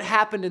 What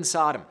happened in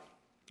Sodom?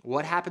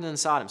 What happened in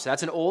Sodom? So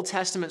that's an Old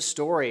Testament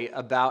story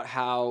about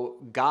how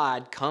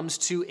God comes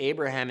to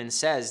Abraham and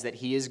says that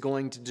he is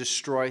going to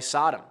destroy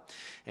Sodom.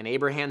 And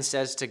Abraham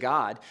says to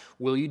God,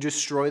 will you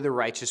destroy the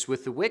righteous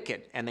with the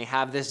wicked? And they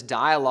have this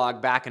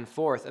dialogue back and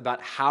forth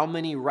about how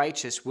many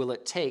righteous will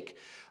it take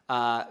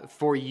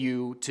for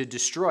you to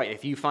destroy.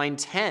 If you find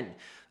 10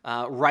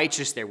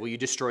 righteous there, will you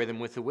destroy them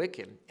with the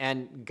wicked?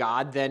 And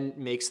God then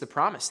makes the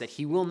promise that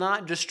he will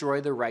not destroy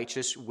the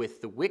righteous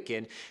with the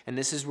wicked. And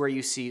this is where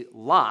you see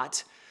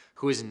Lot,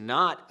 who is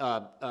not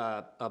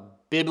a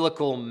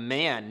biblical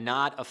man,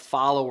 not a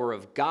follower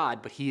of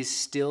God, but he is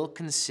still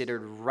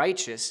considered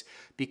righteous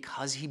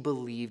because he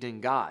believed in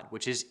God,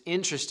 which is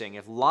interesting.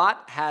 If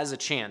Lot has a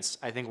chance,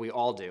 I think we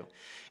all do.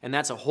 And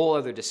that's a whole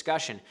other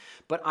discussion.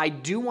 But I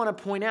do want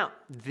to point out,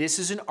 this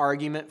is an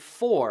argument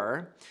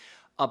for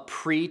a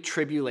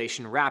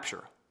pre-tribulation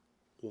rapture.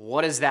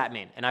 What does that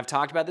mean? And I've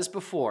talked about this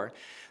before.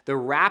 The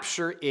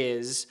rapture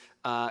is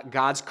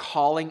God's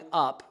calling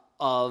up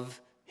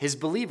of his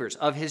believers,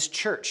 of his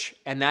church.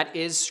 And that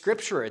is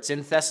scripture. It's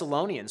in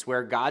Thessalonians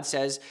where God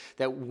says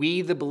that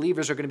we, the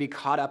believers, are going to be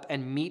caught up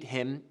and meet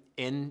him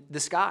in the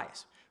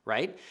skies,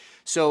 right?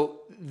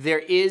 So there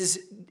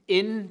is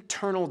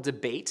internal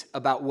debate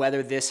about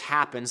whether this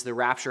happens, the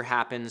rapture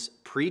happens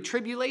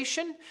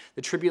pre-tribulation.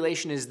 The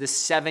tribulation is this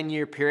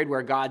 7-year period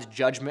where God's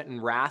judgment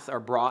and wrath are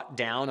brought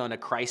down on a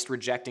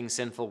Christ-rejecting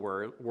sinful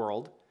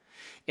world.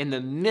 In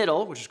the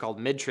middle, which is called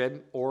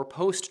mid-trib, or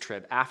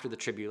post-trib, after the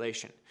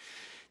tribulation.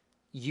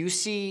 You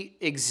see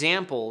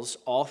examples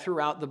all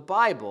throughout the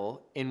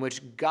Bible in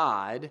which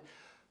God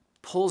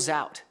pulls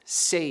out,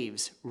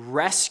 saves,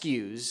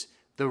 rescues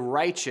the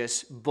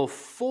righteous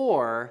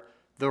before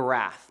the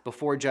wrath,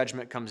 before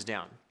judgment comes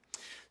down.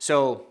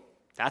 So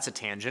that's a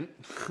tangent.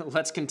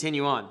 Let's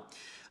continue on.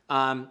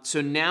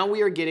 So now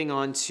we are getting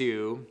on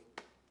to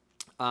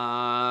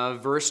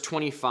verse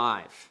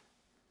 25.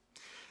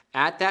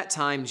 At that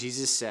time,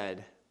 Jesus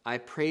said, I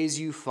praise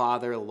you,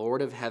 Father,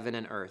 Lord of heaven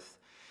and earth,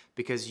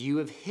 because you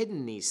have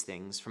hidden these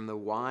things from the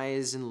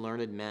wise and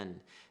learned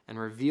men and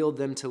revealed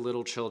them to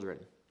little children.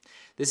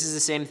 This is the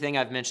same thing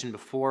I've mentioned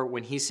before.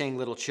 When he's saying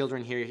little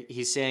children here,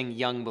 he's saying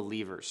young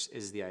believers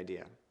is the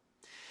idea.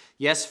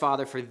 Yes,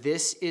 Father, for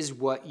this is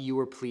what you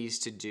were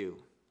pleased to do.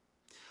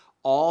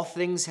 All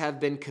things have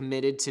been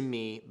committed to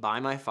me by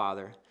my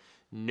Father.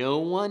 No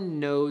one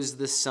knows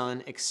the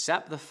Son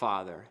except the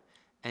Father,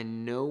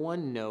 and no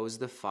one knows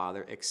the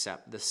Father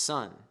except the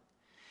Son,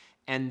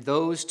 and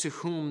those to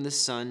whom the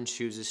Son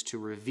chooses to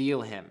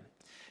reveal him.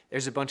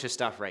 There's a bunch of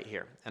stuff right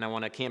here, and I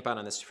want to camp out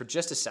on this for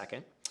just a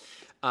second.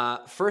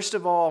 First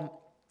of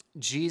all,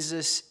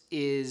 Jesus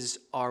is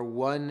our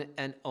one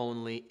and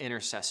only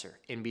intercessor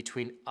in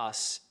between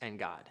us and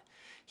God.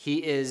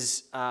 He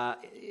is,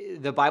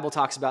 the Bible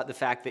talks about the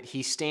fact that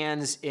he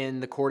stands in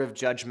the court of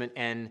judgment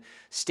and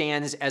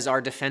stands as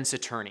our defense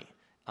attorney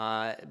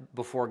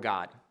before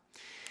God.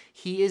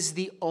 He is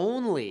the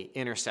only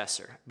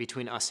intercessor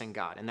between us and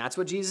God. And that's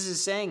what Jesus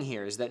is saying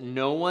here, is that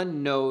no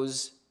one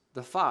knows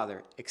the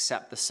Father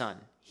except the Son.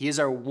 He is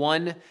our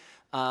one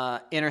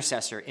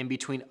intercessor in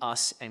between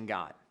us and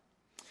God.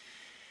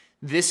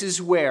 This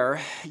is where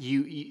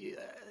you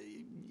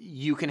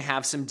can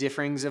have some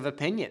differings of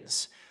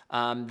opinions.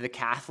 The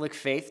Catholic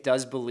faith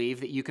does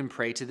believe that you can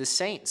pray to the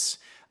saints,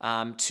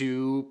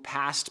 to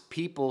past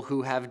people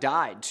who have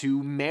died,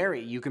 to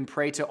Mary. You can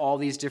pray to all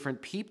these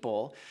different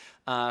people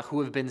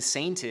who have been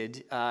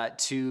sainted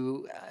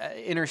to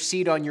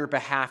intercede on your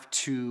behalf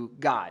to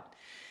God.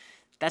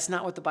 That's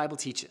not what the Bible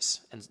teaches,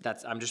 and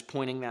I'm just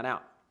pointing that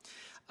out.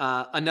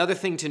 Another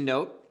thing to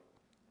note,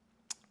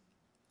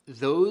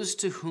 those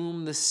to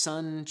whom the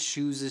Son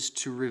chooses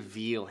to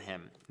reveal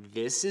him.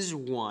 This is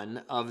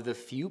one of the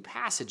few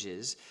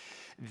passages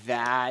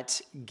that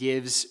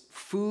gives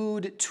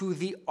food to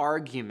the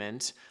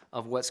argument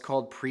of what's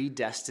called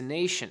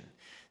predestination.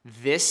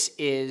 This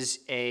is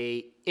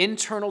an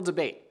internal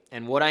debate.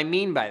 And what I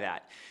mean by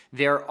that,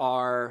 there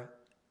are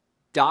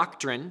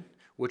doctrine,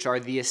 which are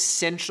the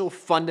essential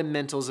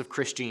fundamentals of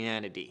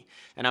Christianity.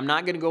 And I'm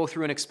not going to go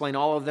through and explain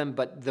all of them,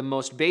 but the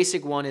most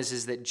basic one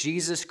is that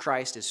Jesus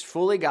Christ is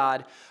fully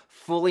God,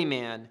 fully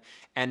man,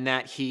 and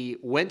that he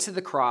went to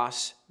the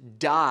cross,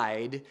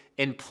 died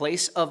in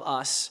place of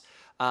us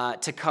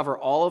to cover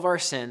all of our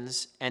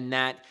sins, and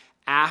that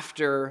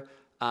after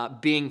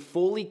being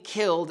fully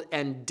killed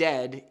and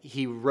dead,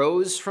 he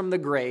rose from the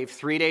grave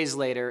 3 days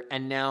later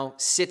and now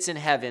sits in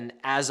heaven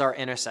as our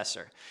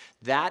intercessor.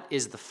 That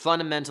is the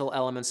fundamental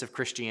elements of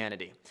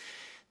Christianity.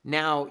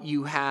 Now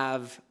you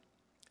have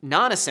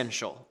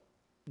non-essential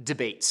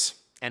debates,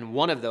 and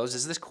one of those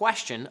is this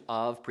question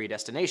of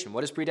predestination.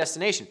 What is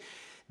predestination?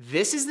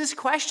 This is this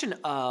question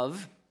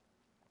of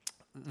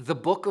the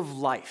book of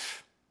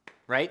life,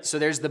 right? So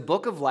there's the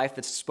book of life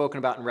that's spoken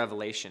about in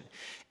Revelation,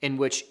 in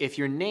which if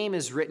your name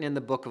is written in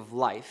the book of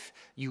life,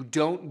 you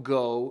don't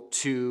go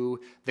to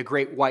the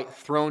great white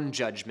throne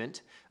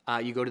judgment,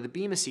 you go to the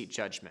Bema Seat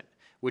judgment,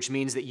 which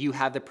means that you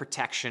have the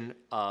protection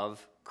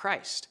of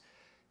Christ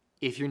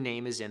if your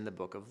name is in the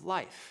book of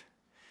life.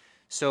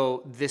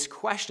 So this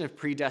question of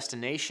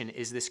predestination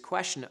is this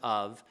question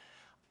of,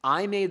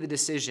 I made the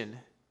decision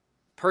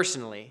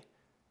personally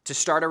to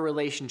start a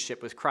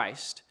relationship with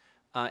Christ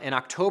in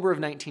October of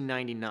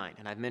 1999,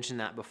 and I've mentioned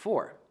that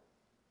before.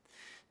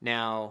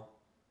 Now,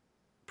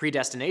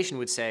 predestination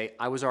would say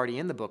I was already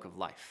in the book of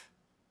life.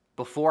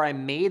 Before I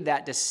made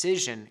that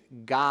decision,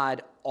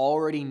 God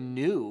already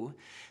knew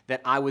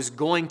that I was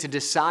going to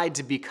decide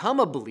to become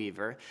a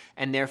believer,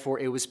 and therefore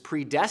it was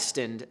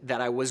predestined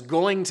that I was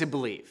going to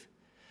believe.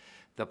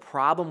 The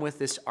problem with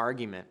this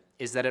argument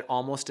is that it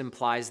almost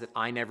implies that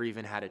I never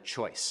even had a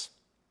choice.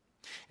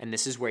 And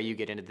this is where you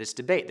get into this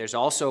debate. There's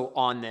also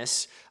on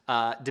this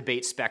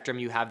debate spectrum,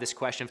 you have this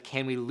question of,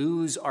 can we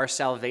lose our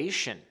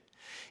salvation?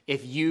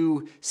 If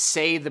you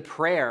say the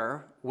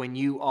prayer when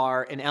you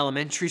are in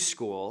elementary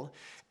school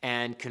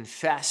and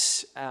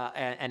confess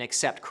and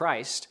accept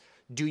Christ,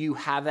 do you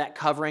have that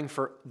covering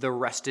for the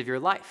rest of your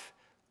life?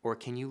 Or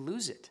can you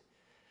lose it?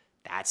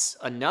 That's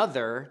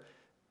another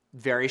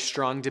very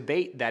strong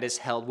debate that is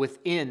held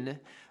within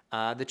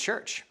the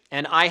church.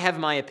 And I have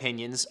my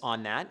opinions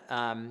on that,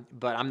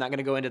 but I'm not going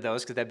to go into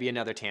those because that'd be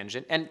another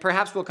tangent. And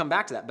perhaps we'll come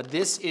back to that. But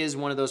this is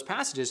one of those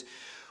passages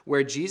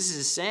where Jesus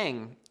is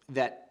saying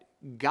that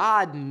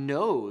God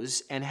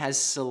knows and has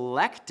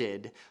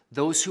selected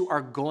those who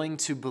are going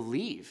to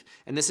believe.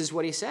 And this is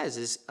what he says,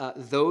 is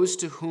those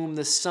to whom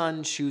the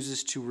Son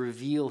chooses to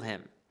reveal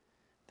him.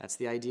 That's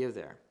the idea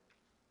there.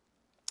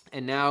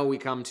 And now we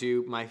come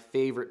to my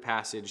favorite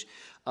passage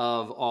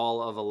of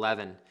all of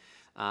 11,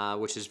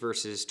 which is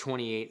verses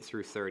 28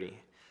 through 30.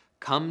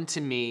 Come to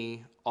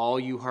me, all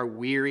you who are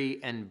weary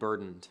and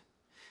burdened,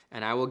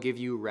 and I will give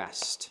you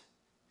rest.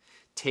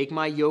 Take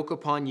my yoke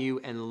upon you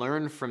and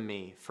learn from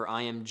me, for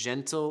I am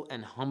gentle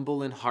and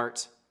humble in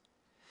heart,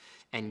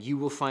 and you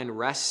will find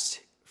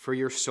rest for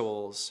your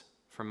souls,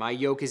 for my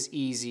yoke is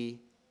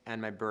easy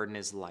and my burden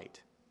is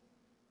light.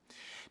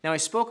 Now, I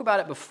spoke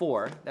about it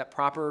before, that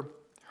proper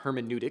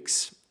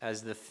hermeneutics,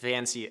 as the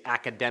fancy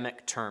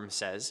academic term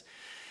says.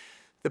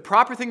 The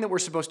proper thing that we're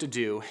supposed to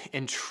do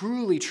in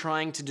truly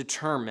trying to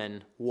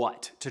determine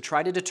what? To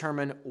try to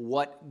determine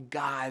what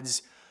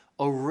God's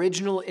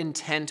original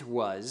intent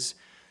was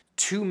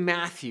to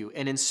Matthew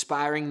in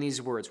inspiring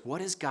these words.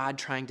 What is God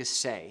trying to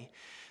say?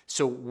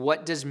 So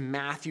what does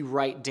Matthew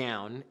write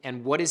down,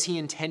 and what is he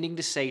intending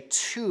to say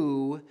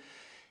to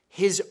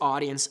his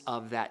audience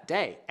of that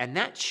day? And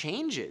that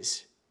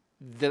changes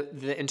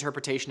the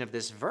interpretation of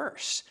this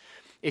verse.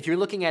 If you're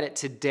looking at it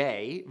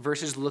today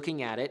versus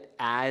looking at it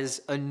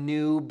as a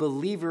new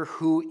believer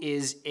who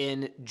is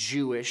in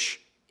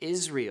Jewish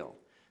Israel,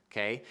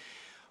 okay?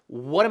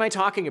 What am I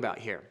talking about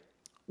here?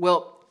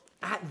 Well,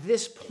 at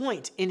this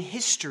point in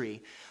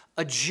history,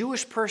 a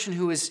Jewish person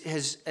who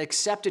has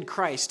accepted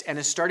Christ and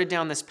has started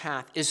down this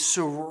path is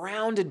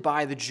surrounded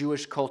by the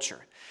Jewish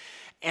culture.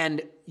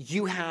 And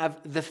you have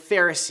the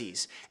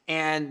Pharisees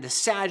and the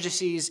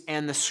Sadducees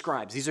and the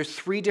scribes. These are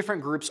three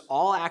different groups,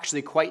 all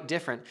actually quite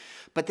different,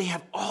 but they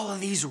have all of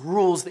these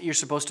rules that you're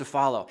supposed to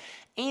follow.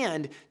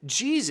 And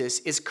Jesus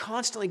is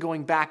constantly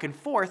going back and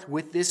forth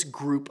with this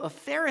group of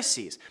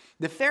Pharisees.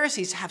 The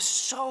Pharisees have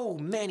so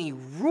many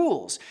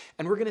rules.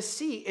 And we're going to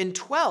see in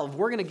 12,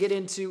 we're going to get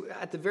into,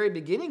 at the very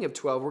beginning of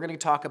 12, we're going to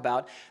talk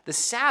about the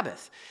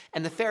Sabbath.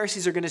 And the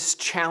Pharisees are going to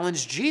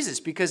challenge Jesus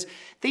because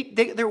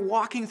they're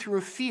walking through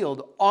a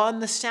field on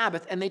the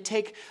Sabbath, and they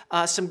take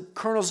some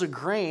kernels of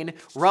grain,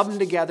 rub them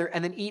together,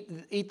 and then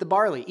eat the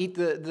barley, eat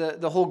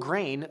the whole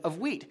grain of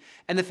wheat.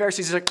 And the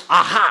Pharisees are like,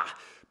 aha,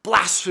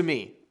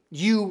 blasphemy.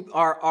 You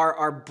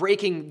are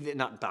breaking,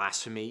 not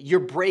blasphemy,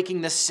 you're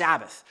breaking the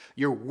Sabbath.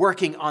 You're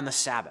working on the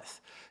Sabbath.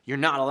 You're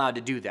not allowed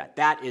to do that.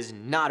 That is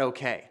not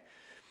okay.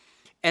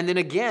 And then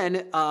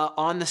again,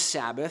 on the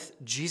Sabbath,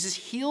 Jesus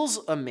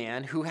heals a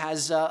man who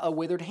has a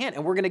withered hand.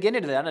 And we're going to get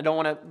into that. I don't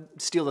want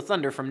to steal the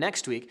thunder from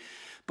next week.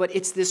 But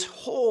it's this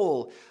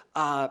whole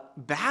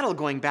battle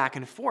going back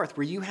and forth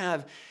where you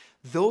have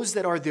those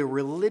that are the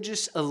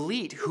religious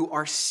elite who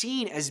are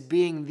seen as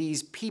being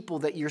these people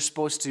that you're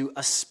supposed to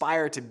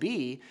aspire to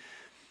be,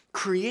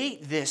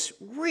 create this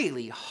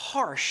really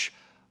harsh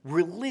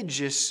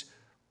religious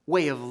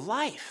way of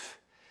life.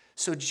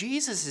 So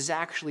Jesus is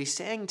actually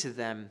saying to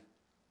them,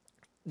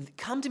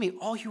 come to me,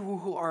 all you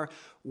who are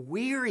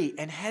weary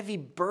and heavy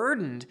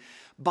burdened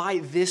by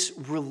this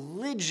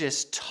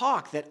religious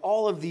talk, that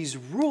all of these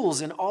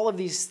rules and all of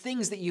these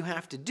things that you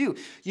have to do.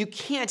 You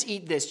can't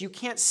eat this. You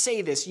can't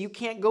say this. You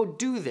can't go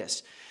do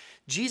this.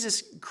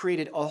 Jesus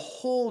created a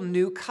whole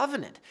new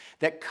covenant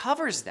that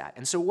covers that.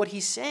 And so what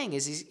he's saying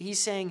is he's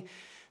saying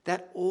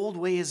that old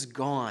way is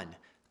gone.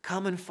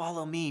 Come and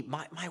follow me.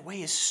 My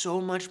way is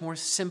so much more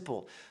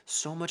simple,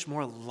 so much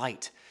more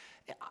light.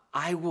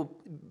 I will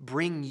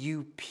bring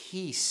you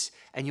peace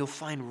and you'll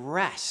find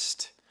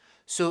rest.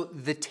 So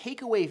the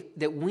takeaway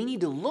that we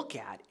need to look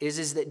at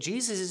is that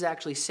Jesus is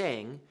actually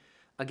saying,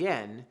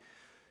 again,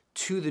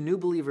 to the new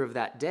believer of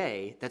that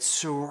day that's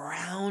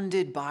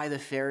surrounded by the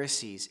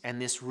Pharisees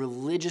and this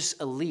religious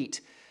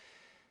elite,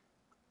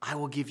 I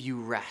will give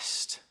you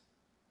rest.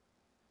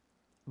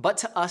 But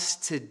to us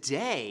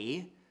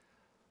today,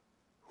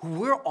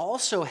 we're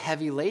also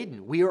heavy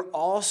laden. We are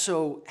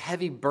also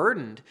heavy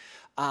burdened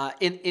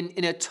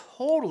in a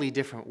totally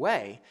different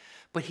way.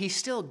 but he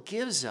still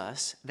gives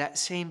us that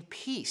same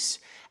peace.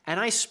 And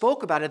I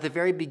spoke about at the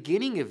very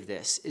beginning of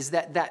this, is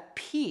that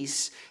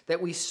peace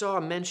that we saw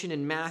mentioned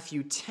in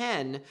Matthew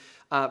 10,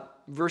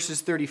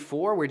 verses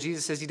 34, where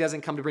Jesus says he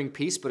doesn't come to bring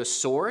peace, but a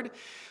sword.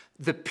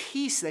 The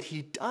peace that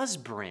he does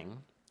bring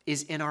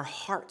is in our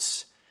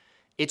hearts.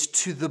 It's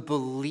to the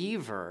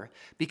believer,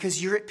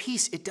 because you're at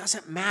peace. It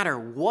doesn't matter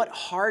what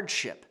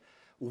hardship,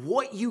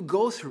 what you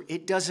go through,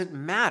 it doesn't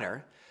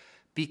matter,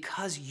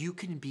 because you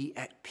can be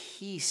at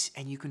peace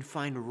and you can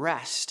find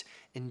rest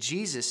in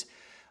Jesus.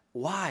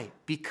 Why?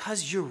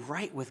 Because you're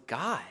right with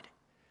God.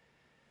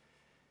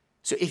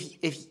 So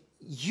if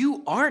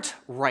you aren't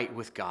right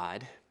with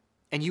God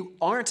and you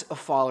aren't a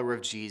follower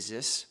of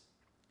Jesus,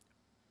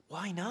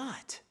 why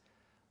not?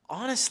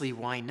 Honestly,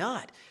 why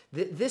not?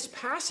 This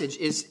passage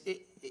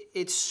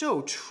it's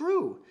so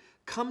true.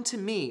 Come to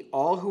me,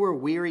 all who are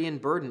weary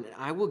and burdened, and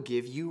I will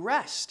give you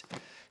rest.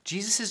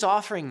 Jesus is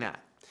offering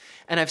that.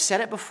 And I've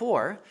said it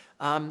before,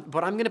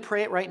 but I'm going to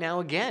pray it right now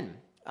again.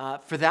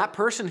 For that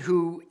person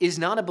who is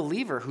not a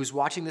believer, who's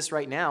watching this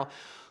right now,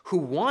 who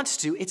wants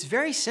to, it's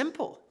very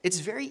simple. It's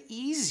very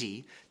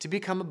easy to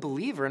become a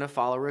believer and a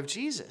follower of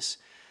Jesus.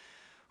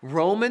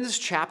 Romans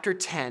chapter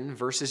 10,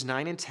 verses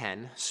 9 and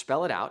 10,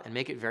 spell it out and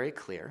make it very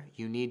clear.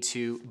 You need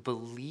to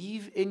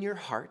believe in your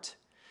heart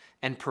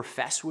and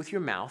profess with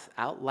your mouth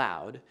out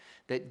loud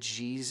that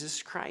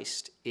Jesus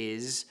Christ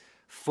is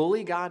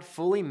fully God,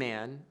 fully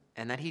man,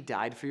 and that he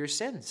died for your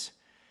sins.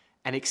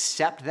 And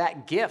accept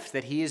that gift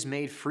that he has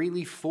made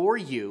freely for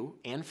you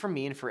and for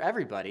me and for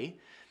everybody,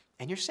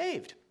 and you're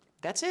saved.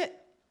 That's it.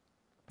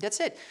 That's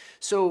it.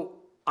 So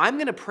I'm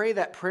going to pray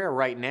that prayer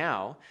right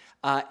now.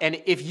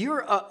 And if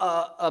you're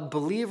a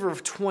believer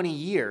of 20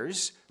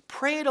 years,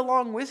 pray it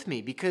along with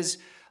me, because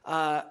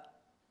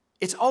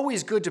it's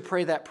always good to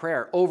pray that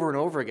prayer over and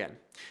over again.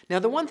 Now,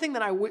 the one thing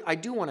that I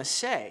do want to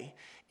say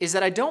is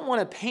that I don't want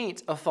to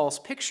paint a false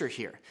picture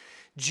here.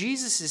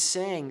 Jesus is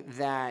saying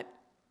that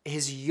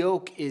his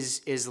yoke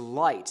is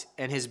light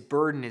and his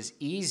burden is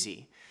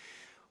easy.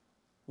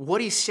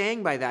 What he's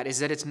saying by that is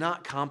that it's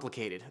not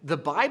complicated. The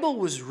Bible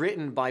was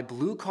written by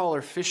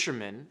blue-collar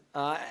fishermen,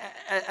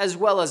 as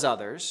well as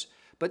others,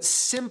 but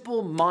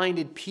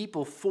simple-minded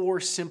people for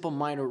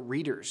simple-minded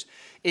readers.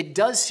 It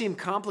does seem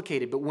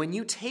complicated, but when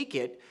you take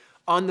it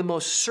on the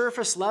most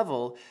surface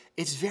level,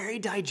 it's very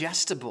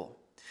digestible.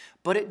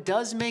 But it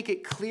does make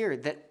it clear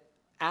that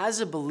as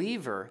a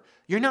believer,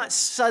 you're not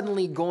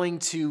suddenly going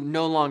to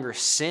no longer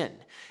sin.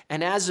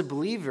 And as a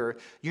believer,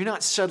 you're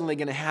not suddenly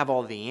going to have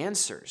all the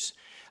answers.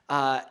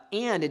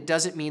 And it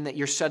doesn't mean that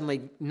you're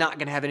suddenly not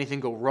going to have anything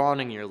go wrong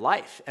in your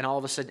life, and all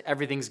of a sudden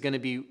everything's going to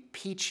be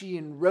peachy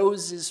and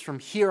roses from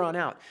here on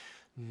out.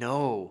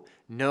 No.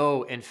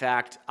 In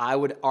fact, I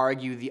would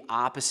argue the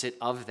opposite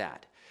of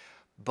that.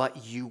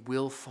 But you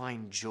will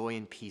find joy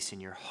and peace in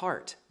your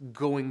heart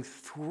going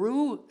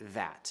through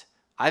that.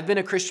 I've been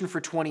a Christian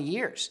for 20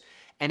 years,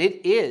 and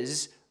it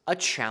is a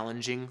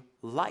challenging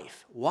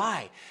life.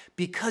 Why?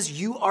 Because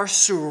you are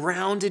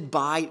surrounded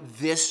by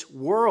this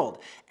world,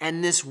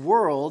 and this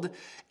world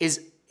is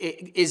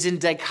in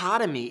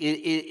dichotomy,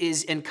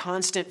 is in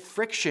constant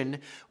friction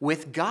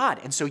with God.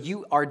 And so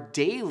you are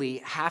daily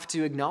have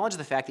to acknowledge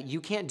the fact that you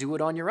can't do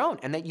it on your own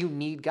and that you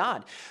need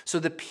God. So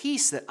the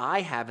peace that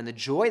I have and the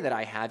joy that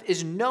I have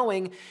is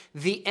knowing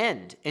the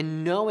end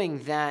and knowing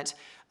that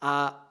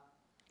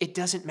it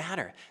doesn't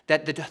matter,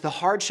 that the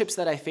hardships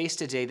that I face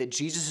today, that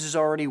Jesus has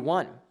already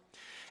won.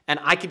 And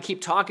I could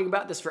keep talking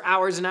about this for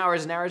hours and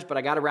hours and hours, but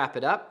I got to wrap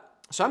it up.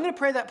 So I'm going to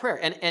pray that prayer.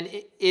 And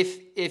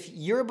if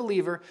you're a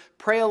believer,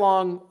 pray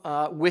along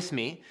with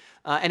me.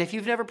 And if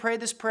you've never prayed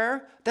this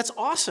prayer, that's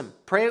awesome.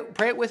 Pray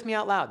it with me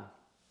out loud.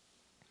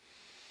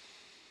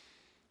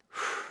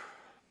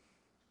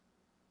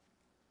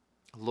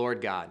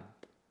 Lord God,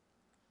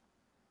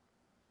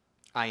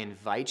 I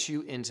invite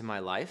you into my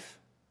life,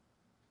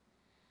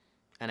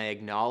 and I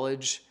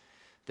acknowledge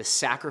the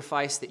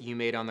sacrifice that you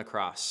made on the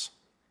cross.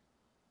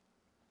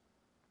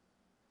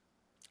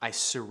 I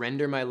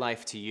surrender my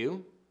life to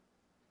you,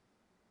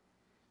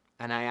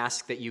 and I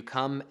ask that you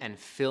come and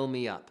fill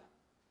me up.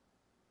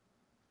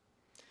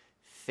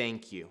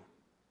 Thank you.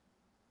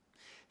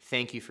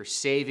 Thank you for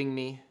saving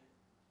me.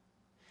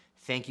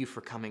 Thank you for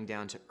coming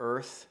down to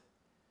earth.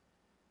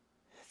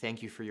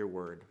 Thank you for your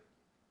word.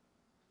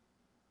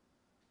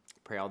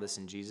 Pray all this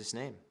in Jesus'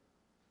 name.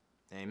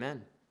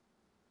 Amen.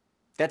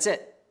 That's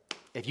it.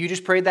 If you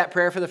just prayed that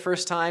prayer for the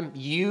first time,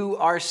 you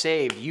are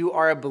saved. You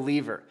are a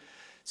believer.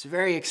 It's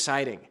very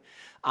exciting.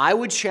 I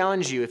would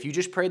challenge you, if you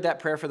just prayed that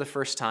prayer for the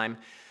first time,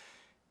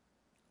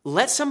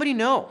 let somebody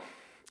know.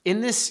 In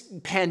this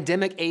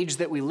pandemic age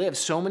that we live,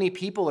 so many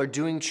people are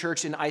doing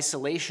church in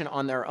isolation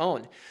on their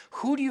own.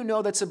 Who do you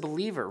know that's a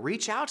believer?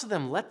 Reach out to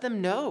them. Let them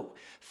know.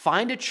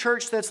 Find a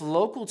church that's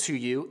local to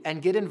you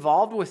and get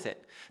involved with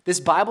it. This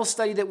Bible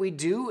study that we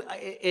do,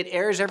 it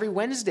airs every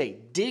Wednesday.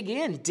 Dig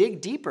in,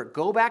 dig deeper.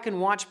 Go back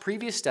and watch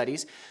previous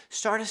studies.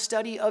 Start a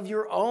study of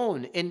your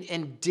own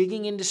and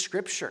digging into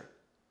Scripture.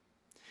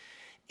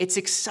 It's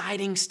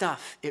exciting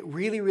stuff. It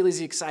really, really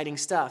is exciting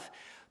stuff.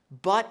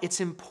 but it's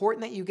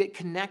important that you get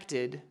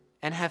connected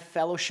and have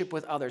fellowship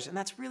with others. And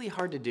that's really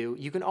hard to do.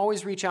 You can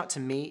always reach out to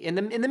me. In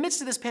the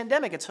midst of this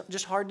pandemic, it's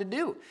just hard to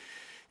do.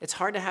 It's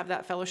hard to have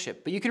that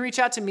fellowship. But you can reach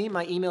out to me.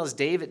 My email is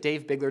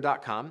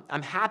dave@davebigler.com.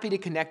 I'm happy to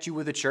connect you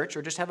with a church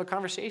or just have a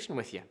conversation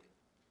with you.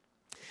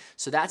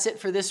 So that's it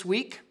for this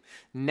week.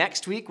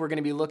 Next week, we're going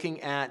to be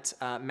looking at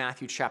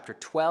Matthew chapter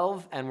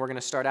 12, and we're going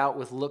to start out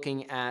with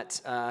looking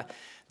at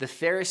the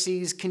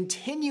Pharisees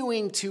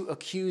continuing to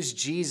accuse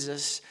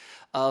Jesus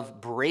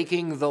of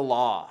breaking the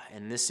law.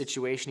 In this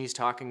situation, he's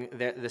talking,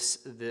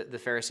 the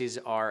Pharisees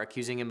are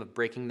accusing him of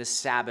breaking the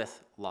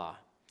Sabbath law.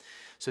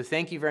 So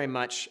thank you very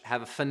much.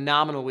 Have a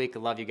phenomenal week. I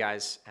love you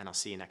guys, and I'll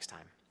see you next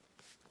time.